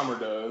like Summer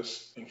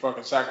does and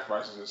fucking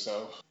sacrifices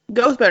himself.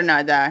 Ghost better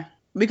not die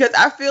because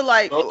I feel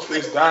like Ghost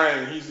is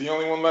dying. He's the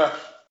only one left.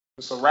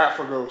 It's a wrap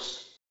for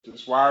Ghost.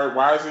 Just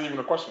why is it even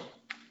a question?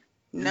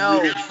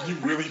 No. You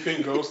really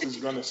think Ghost is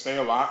gonna stay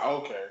alive?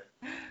 Okay.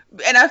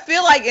 And I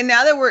feel like, and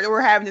now that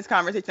we're having this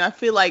conversation, I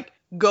feel like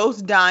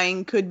Ghost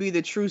dying could be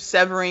the true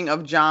severing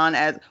of Jon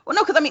as well.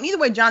 No, because I mean, either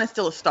way, Jon is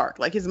still a Stark.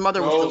 Like his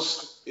mother was.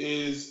 Ghost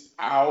is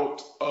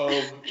out of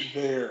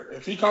there.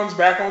 If he comes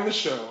back on the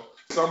show,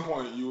 at some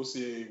point you will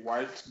see a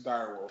white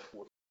direwolf.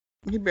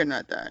 He better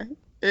not die.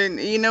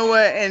 And you know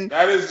what? And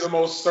that is the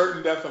most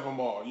certain death of them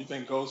all. You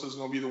think Ghost is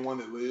gonna be the one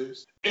that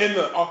lives? Think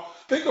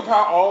of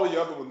how all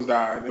the other ones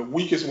died in the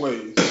weakest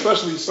ways,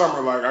 especially Summer.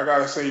 Like I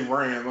gotta save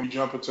Rand. Let me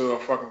jump into a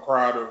fucking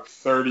crowd of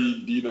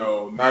 30,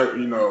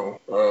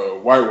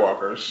 White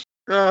Walkers.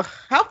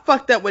 How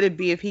fucked up would it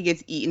be if he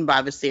gets eaten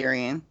by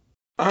Viserion?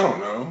 I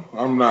don't know.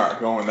 I'm not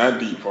going that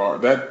deep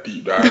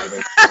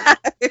dive.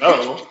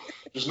 No,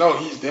 just know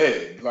he's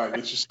dead. Like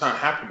it's just not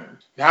happening.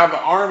 Now the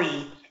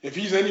army. If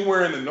he's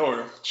anywhere in the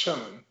north,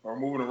 chilling or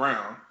moving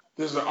around,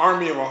 there's an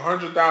army of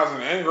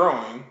 100,000 and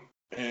growing,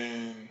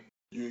 and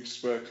you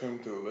expect him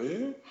to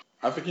live?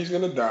 I think he's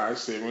going to die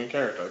saving a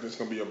character. It's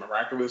going to be a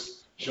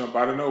miraculous jump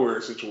out of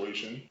nowhere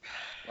situation.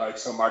 Like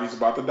somebody's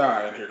about to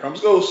die, and here comes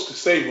Ghost to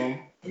save him,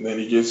 and then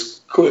he gets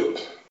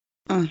clipped.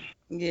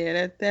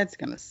 Yeah, that's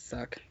going to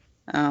suck.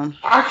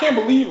 I can't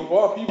believe, of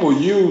all people,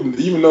 you,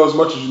 even though as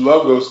much as you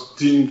love Ghost,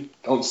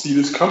 don't see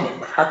this coming.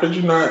 How could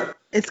you not?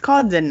 It's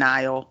called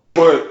denial.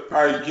 But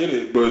I get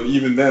it. But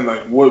even then,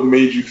 like, what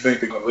made you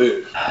think they're gonna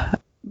live?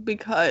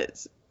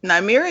 Because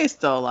Nymeria is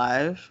still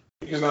alive.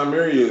 Because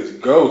Nymeria is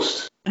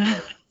Ghost.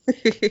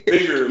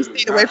 Bigger,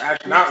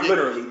 not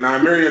literally.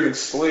 Nymeria than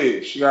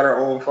Slid. She got her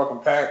own fucking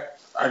pack.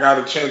 I got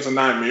a chance of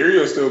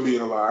Nymeria still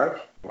being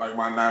alive. Like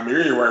my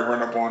Nymeria right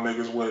run up on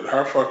niggas with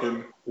her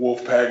fucking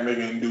wolf pack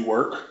nigga and do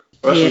work.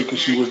 Especially because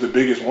she was the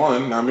biggest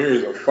one. Nymeria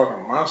is a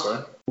fucking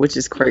monster. Which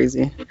is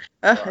crazy.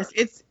 That's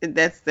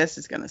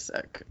just gonna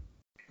suck.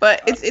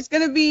 But it's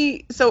gonna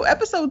be so.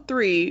 Episode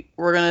 3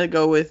 we're gonna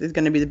go with is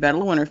gonna be the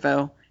Battle of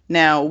Winterfell.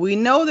 Now we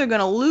know they're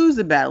gonna lose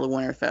the Battle of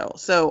Winterfell.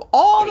 So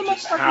all the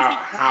motherfuckers.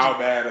 How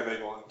bad are they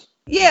going to?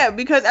 Yeah,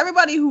 because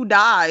everybody who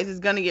dies is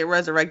gonna get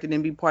resurrected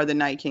and be part of the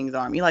Night King's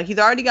army. Like he's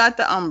already got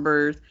the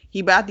Umbers.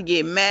 He about to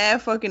get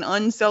mad fucking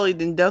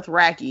unsullied in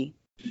Dothraki,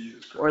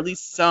 or at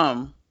least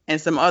some, and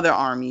some other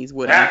armies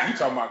with him. You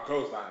talking about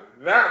Ghost Line?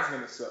 That's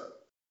gonna suck.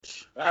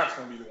 That's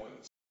gonna be the one.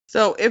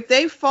 So if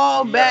they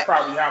fall back, that's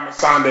probably how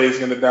Missandei is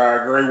gonna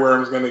die. Grey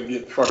Worm's gonna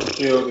get fucking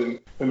killed,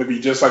 and gonna be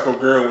just like a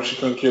girl when she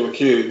couldn't kill the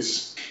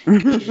kids.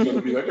 She's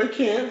gonna be like, I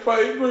can't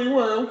fight Grey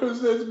Worm because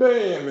that's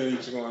bad, and then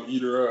he's gonna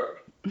eat her up.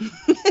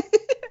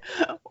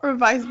 Or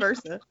vice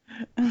versa.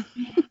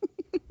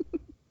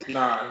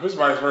 Nah, if it's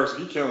vice versa,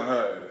 he killing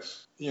her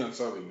ass. He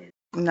unsullied nigga.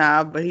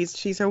 Nah, but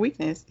she's her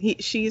weakness.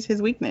 She's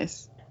his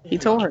weakness. He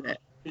told her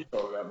that. He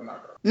told her that, but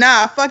not her.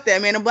 Nah, fuck that,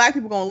 man. The black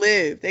people gonna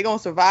live. They gonna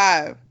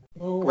survive.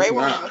 No,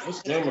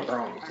 it's Game of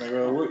Thrones,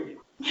 nigga. What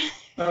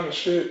kind of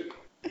shit?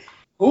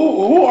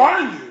 Who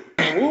are you?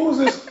 Who is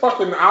this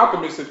fucking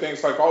optimist that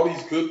thinks like all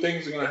these good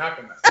things are gonna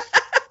happen now?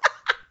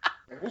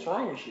 Like, what's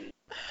wrong with you?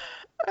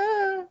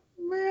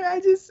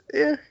 Man,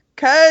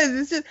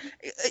 cause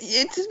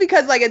it's just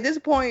because like at this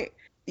point,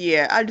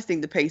 yeah, I just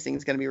think the pacing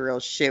is gonna be real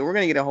shit. We're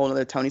gonna get a whole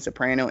other Tony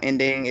Soprano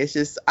ending. It's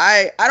just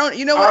I don't,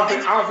 you know what? I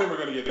don't think we're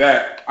gonna get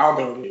that. I don't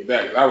think we're gonna get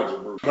that. That was a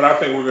brutal. But I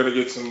think we're gonna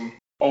get some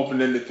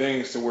open-ended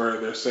things to where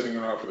they're setting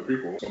it up for the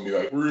people. It's gonna be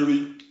like,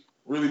 really,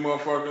 really,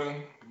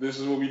 motherfucking, this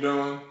is what we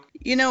doing.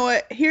 You know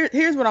what?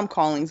 Here's what I'm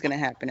calling is gonna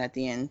happen at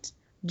the end.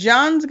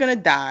 Jon's gonna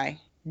die.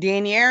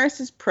 Daenerys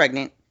is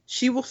pregnant.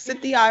 She will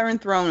sit the Iron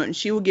Throne and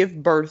she will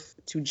give birth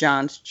to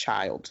Jon's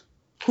child,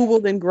 who will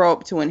then grow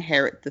up to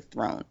inherit the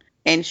throne.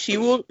 And she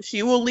will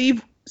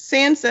leave.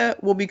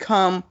 Sansa will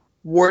become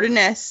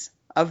Wardeness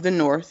of the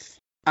North,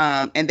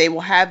 and they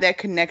will have that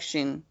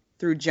connection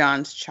through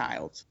Jon's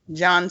child.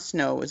 Jon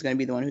Snow is going to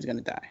be the one who's going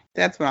to die.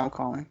 That's what I'm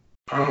calling.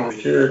 I don't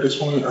really care at this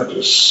point. I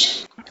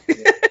just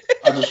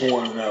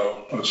want to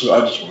know. I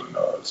just want to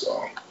know. That's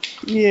all.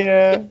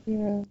 Yeah.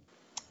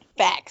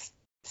 Facts.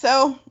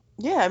 So,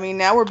 yeah, I mean,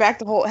 now we're back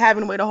to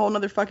having to wait a whole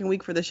another fucking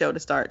week for the show to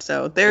start.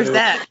 So there's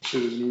that.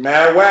 Shit is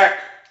mad whack.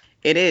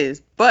 It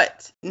is.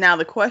 But now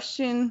the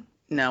question,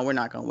 no, we're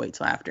not going to wait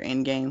till after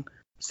Endgame.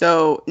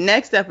 So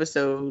next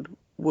episode,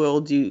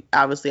 we'll do,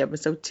 obviously,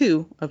 episode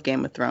 2 of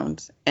Game of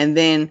Thrones. And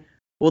then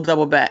we'll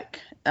double back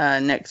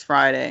next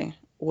Friday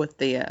with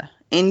the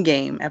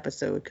Endgame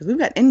episode. Because we've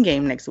got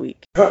Endgame next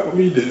week.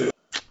 We do.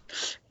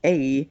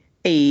 Hey,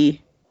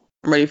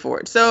 I'm ready for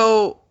it.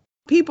 So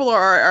people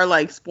are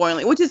like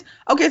spoiling, which is,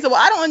 okay, so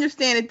I don't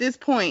understand at this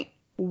point,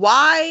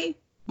 why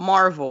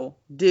Marvel,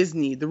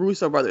 Disney, the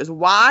Russo brothers,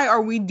 why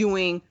are we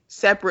doing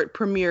separate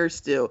premieres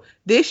still?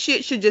 This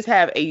shit should just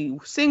have a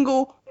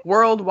single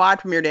worldwide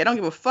premiere date. I don't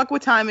give a fuck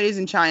what time it is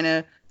in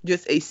China,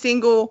 just a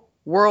single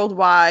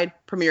worldwide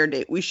premiere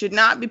date. We should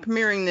not be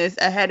premiering this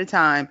ahead of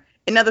time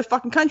in other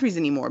fucking countries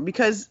anymore,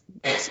 because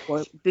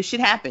this shit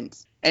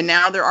happens. And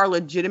now there are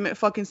legitimate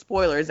fucking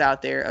spoilers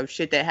out there of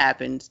shit that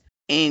happens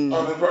in...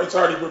 Oh, it's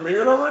already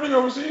premiered already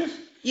overseas?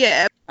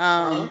 Yeah.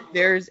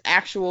 There's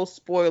actual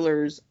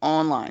spoilers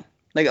online,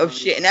 like, of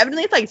shit. And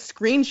evidently it's like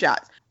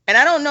screenshots. And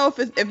I don't know if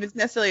it's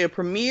necessarily a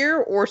premiere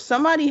or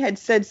somebody had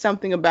said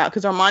something about,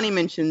 because Armani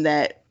mentioned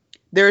that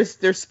there's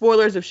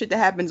spoilers of shit that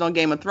happens on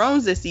Game of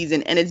Thrones this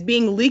season, and it's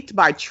being leaked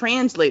by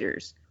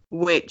translators,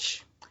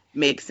 which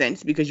makes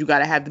sense because you got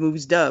to have the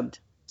movies dubbed.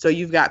 So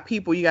you've got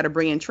people, you got to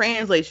bring in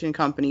translation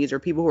companies or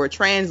people who are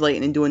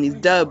translating and doing these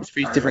dubs for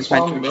these different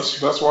countries.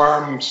 That's why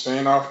I'm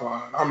staying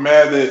offline. I'm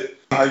mad that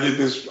I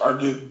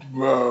get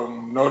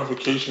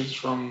notifications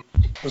from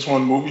this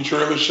one movie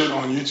trailer shit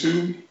on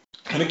YouTube,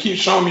 and it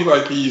keeps showing me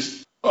like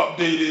these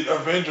updated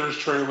Avengers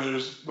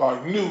trailers,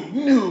 like new.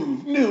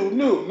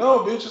 No,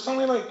 bitch, it's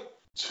only like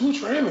 2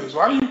 trailers.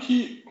 Why do you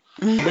keep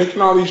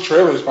making all these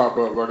trailers pop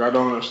up? Like, I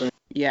don't understand.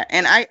 Yeah,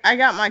 and I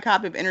got my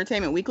copy of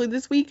Entertainment Weekly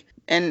this week,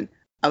 and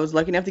I was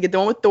lucky enough to get the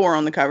one with Thor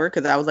on the cover,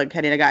 because I was like,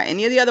 had I got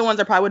any of the other ones,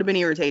 I probably would have been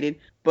irritated.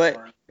 But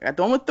I got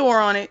the one with Thor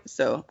on it,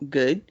 so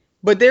good.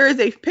 But there is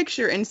a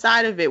picture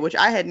inside of it, which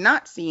I had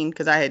not seen,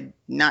 because I hadn't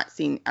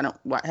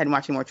watched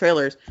any more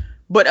trailers,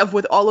 but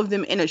with all of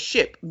them in a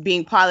ship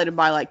being piloted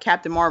by, like,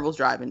 Captain Marvel's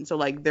driving. So,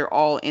 like, they're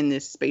all in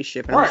this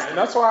spaceship. And right, and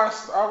that's why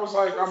I was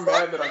like, I'm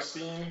mad that I've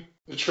seen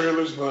the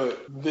trailers,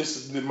 but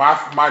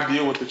my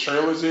deal with the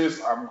trailers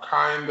is I'm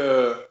kind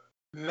of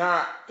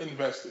not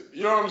invested.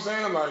 You know what I'm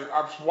saying? Like,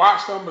 I've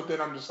watched them, but then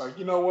I'm just like,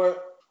 you know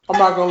what? I'm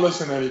not going to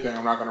listen to anything.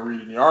 I'm not going to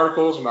read any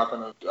articles.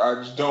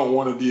 I just don't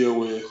want to deal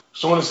with,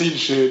 just want to see the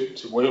shit,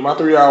 to wait my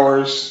 3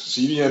 hours,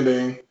 see the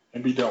ending,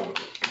 and be done with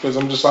it. Because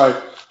I'm just like,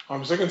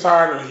 I'm sick and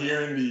tired of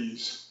hearing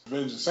these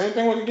Avengers. Same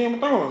thing with the Game of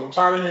Thrones. I'm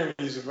tired of hearing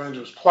these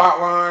Avengers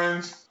plot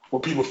lines,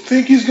 what people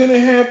think is going to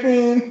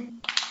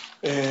happen.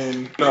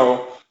 And,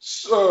 not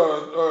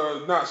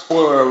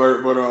spoiler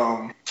alert, but,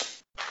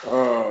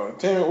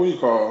 damn it, what do you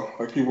call,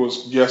 like,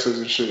 people's guesses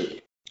and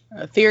shit?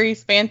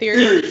 Theories, fan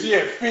theories?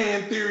 Yeah,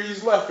 fan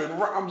theories left and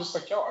right. I'm just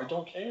like, yo, I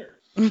don't care.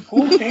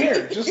 Who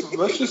cares?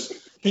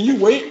 Can you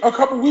wait a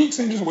couple weeks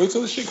and just wait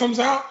till the shit comes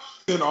out?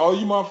 Then all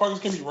you motherfuckers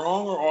can be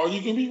wrong or all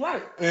you can be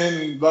right.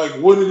 And, like,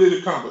 what did it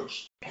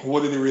accomplish?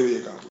 What did it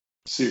really accomplish?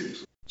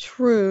 Seriously.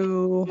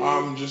 True.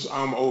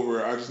 I'm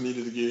over it. I just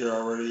needed to get here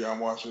already. I'm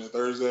watching it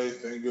Thursday.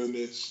 Thank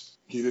goodness.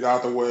 Get it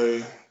out the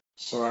way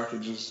so I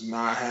can just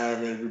not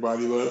have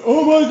everybody like,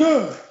 oh my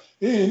God,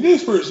 and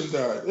this person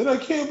died. And I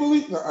can't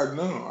believe no, I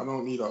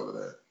don't need all of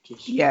that.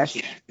 Just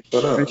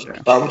shut up. Sure.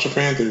 Stop with your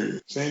fan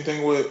theory. Same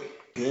thing with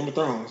Game of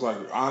Thrones. Like,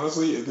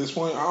 honestly, at this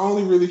point, I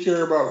only really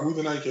care about who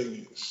the Night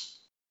King is.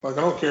 Like,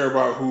 I don't care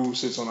about who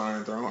sits on the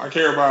Iron Throne. I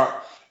care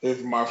about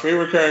if my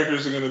favorite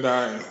characters are gonna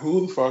die and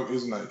who the fuck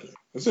is the Night King.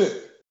 That's it.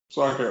 That's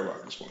all I care about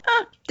at this point.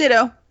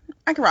 Ditto.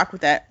 I can rock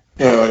with that.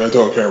 Yeah, like, I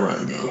don't care about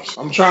anything else.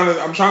 I'm trying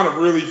to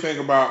really think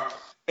about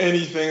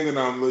anything that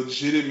I'm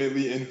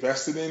legitimately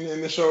invested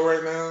in the show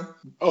right now,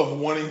 of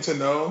wanting to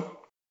know,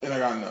 and I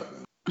got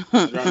nothing.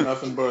 I got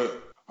nothing,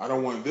 but I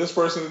don't want this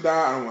person to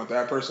die, I don't want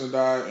that person to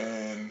die,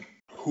 and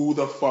who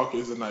the fuck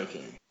is the Night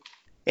King?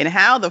 And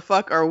how the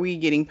fuck are we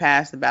getting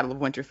past the Battle of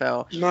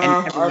Winterfell? To me,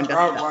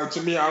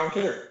 I don't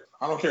care.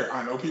 I don't care.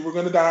 I know people are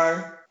going to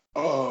die.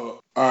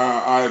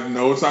 I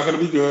know it's not going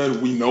to be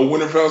good. We know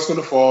Winterfell's going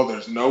to fall.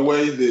 There's no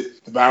way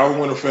that the Battle of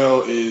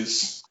Winterfell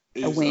is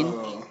a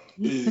win.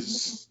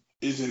 Is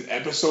in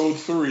episode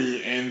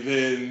 3, and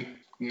then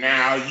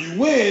now you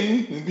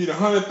win and beat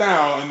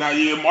 100,000, and now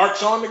you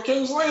march on to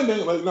King's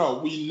Landing. Like, no,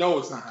 we know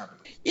it's not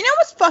happening. You know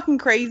what's fucking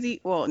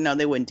crazy? Well, no,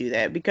 they wouldn't do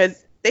that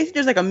because they said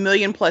there's like 1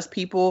 million plus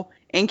people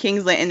in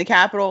King's Landing, in the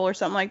capital or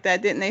something like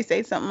that. Didn't they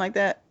say something like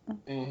that?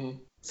 Mm-hmm.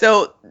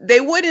 So they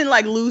wouldn't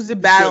like lose the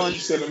battle. You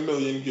said 1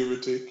 million, give or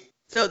take.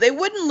 So they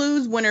wouldn't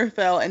lose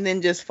Winterfell and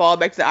then just fall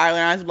back to the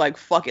Island Islands. Like,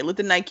 fuck it, let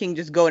the Night King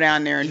just go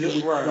down there and do what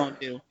he's gonna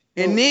do,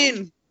 and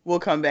then we'll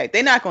come back.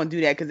 They're not gonna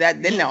do that because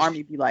then the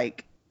army be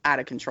like out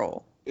of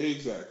control.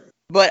 Exactly.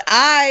 But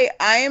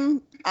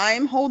I'm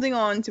holding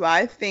on to.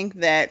 I think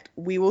that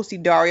we will see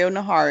Daario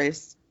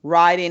Naharis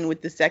ride in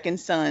with the Second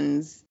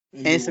Sons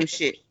and some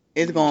shit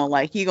is going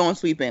like he gonna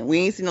sweep in. We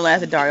ain't seen the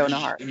last of Daario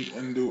Naharis.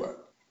 And do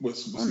what?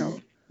 What's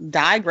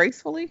Die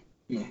gracefully?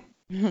 No.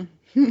 No.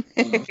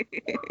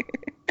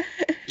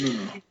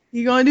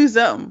 He gonna do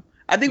something.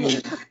 I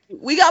think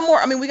we got more.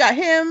 I mean, we got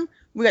him.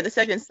 We got the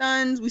Second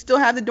Sons. We still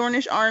have the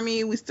Dornish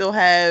army. We still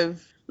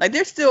have like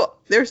there's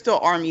still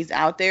armies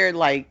out there.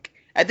 Like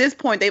at this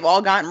point, they've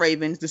all gotten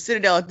ravens. The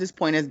Citadel at this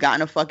point has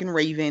gotten a fucking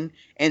raven,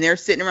 and they're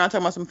sitting around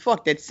talking about some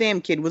fuck that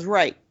Sam kid was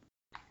right.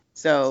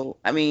 So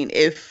I mean,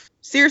 if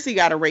Cersei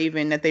got a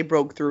raven that they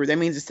broke through, that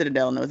means the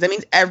Citadel knows. That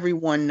means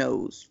everyone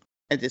knows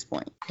at this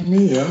point. I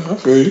mean, yeah, I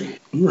feel you.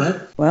 You're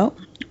right. Well,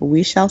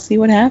 we shall see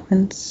what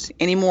happens.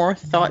 Any more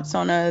thoughts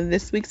on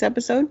this week's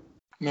episode?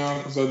 No,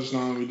 because I just know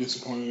I'm going to be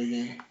disappointed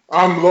again.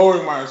 I'm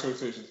lowering my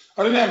expectations.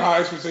 I didn't have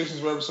high expectations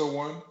for episode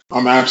 1.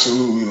 I'm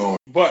absolutely lowering.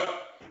 But,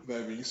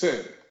 that being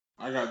said,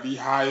 I got the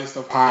highest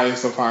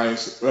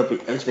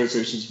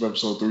expectations for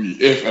episode 3,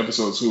 if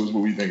episode 2 is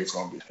what we think it's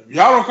going to be. If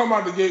y'all don't come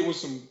out the gate with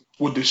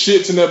the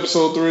shits in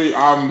episode 3,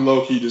 I'm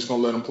low-key just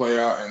going to let them play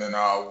out, and then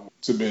I'll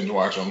to binge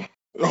watch them.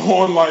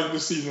 On like the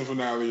season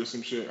finale or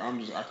some shit. I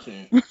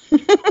can't.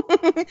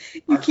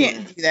 You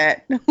can't do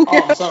that.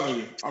 I'm telling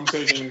you. I'm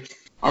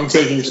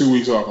taking 2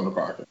 weeks off on the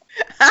podcast.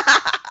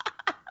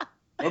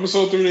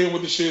 Episode 3 in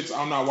with the shits.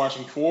 I'm not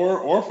watching 4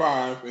 or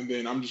 5, and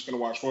then I'm just gonna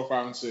watch 4,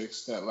 5, and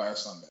 6 that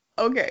last Sunday.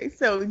 Okay,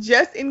 so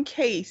just in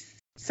case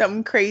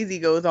something crazy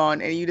goes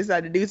on and you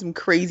decide to do some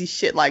crazy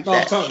shit like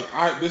that. I'm telling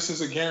you, this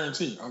is a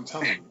guarantee. I'm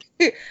telling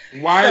you.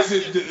 Why is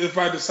it if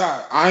I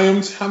decide? I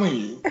am telling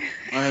you,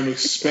 I am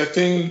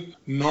expecting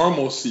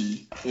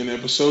normalcy in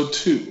episode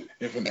 2.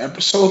 If in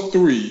episode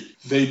 3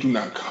 they do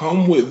not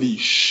come with these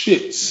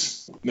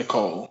shits,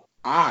 Nicole,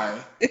 I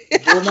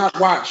will not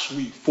watch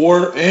week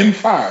 4 and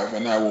 5,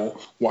 and I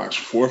will watch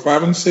 4,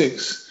 5, and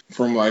 6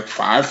 from like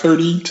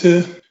 5:30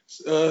 to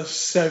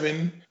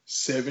 7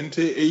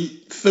 to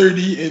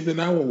 8:30, and then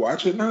I will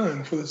watch at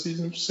 9 for the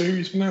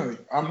series finale.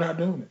 I'm not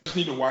doing it. I just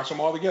need to watch them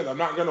all together. I'm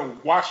not gonna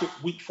watch it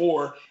week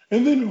 4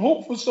 and then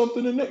hope for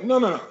something in it. No.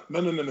 I'm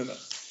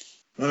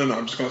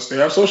just gonna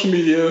stay off social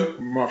media with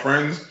my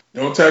friends.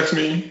 Don't text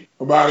me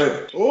about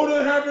it. Oh,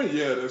 that happened?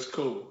 Yeah, that's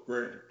cool.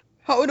 Great.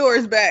 Hodor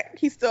is back.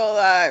 He's still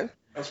alive.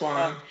 That's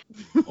fine.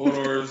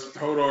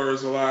 Hodor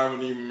is alive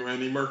and he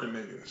murking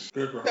niggas.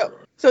 Good for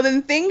Hodor. So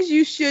then things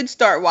you should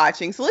start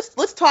watching. So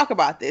let's talk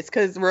about this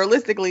because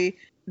realistically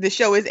the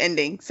show is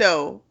ending.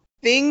 So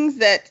things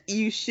that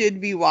you should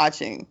be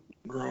watching.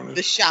 Grownish.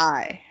 The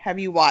Chi. Have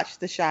you watched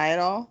The Chi at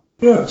all?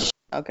 Yes.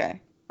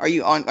 Okay. Are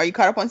you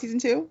caught up on season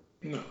 2?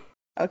 No.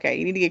 Okay,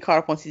 you need to get caught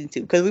up on season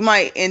 2 because we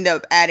might end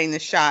up adding The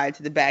Chi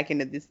to the back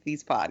end of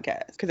these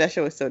podcasts because that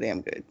show is so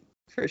damn good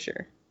for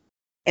sure.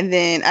 And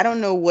then I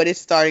don't know what is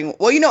starting.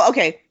 Well,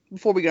 okay,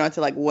 before we get on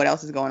to like what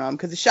else is going on,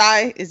 because The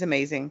Chi is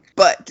amazing.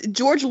 But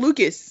George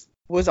Lucas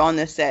was on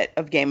the set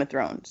of Game of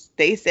Thrones.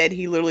 They said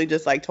he literally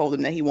just like told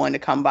them that he wanted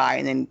to come by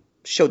and then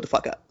showed the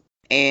fuck up.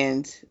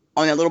 And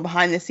on that little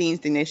behind the scenes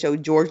thing they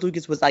showed, George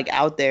Lucas was like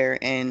out there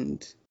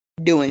and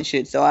doing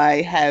shit. So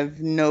I have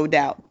no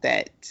doubt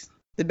that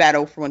the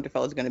battle for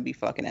Winterfell is going to be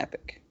fucking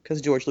epic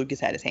because George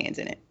Lucas had his hands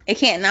in it. It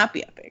can't not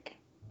be epic.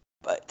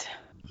 But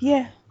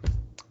yeah,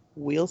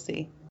 we'll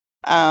see.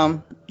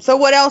 So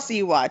what else are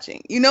you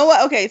watching? You know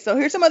what? Okay, so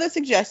here's some other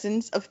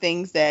suggestions of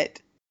things that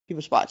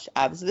people should watch.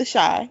 Obviously, The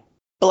Chi.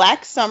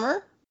 Black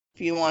Summer, if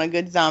you want a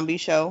good zombie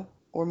show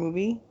or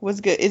movie,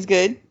 is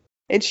good.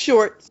 It's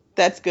short.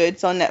 That's good.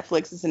 It's on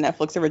Netflix. It's a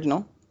Netflix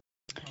original.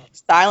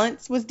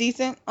 Silence was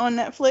decent on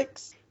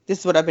Netflix. This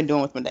is what I've been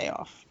doing with my day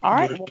off. All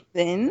right, well,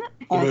 then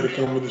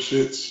come with the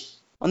shits.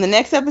 On the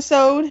next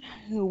episode,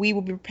 we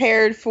will be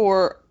prepared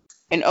for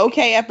an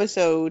okay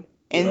episode.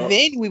 And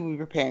then we will be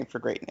preparing for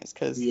greatness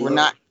because we're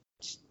not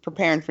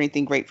preparing for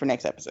anything great for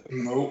next episode.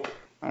 Nope.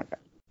 Okay.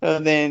 So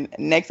then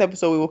next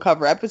episode we will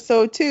cover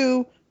episode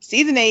 2,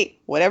 season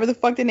 8, whatever the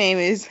fuck the name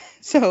is.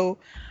 So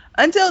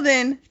until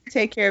then,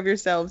 take care of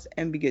yourselves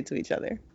and be good to each other.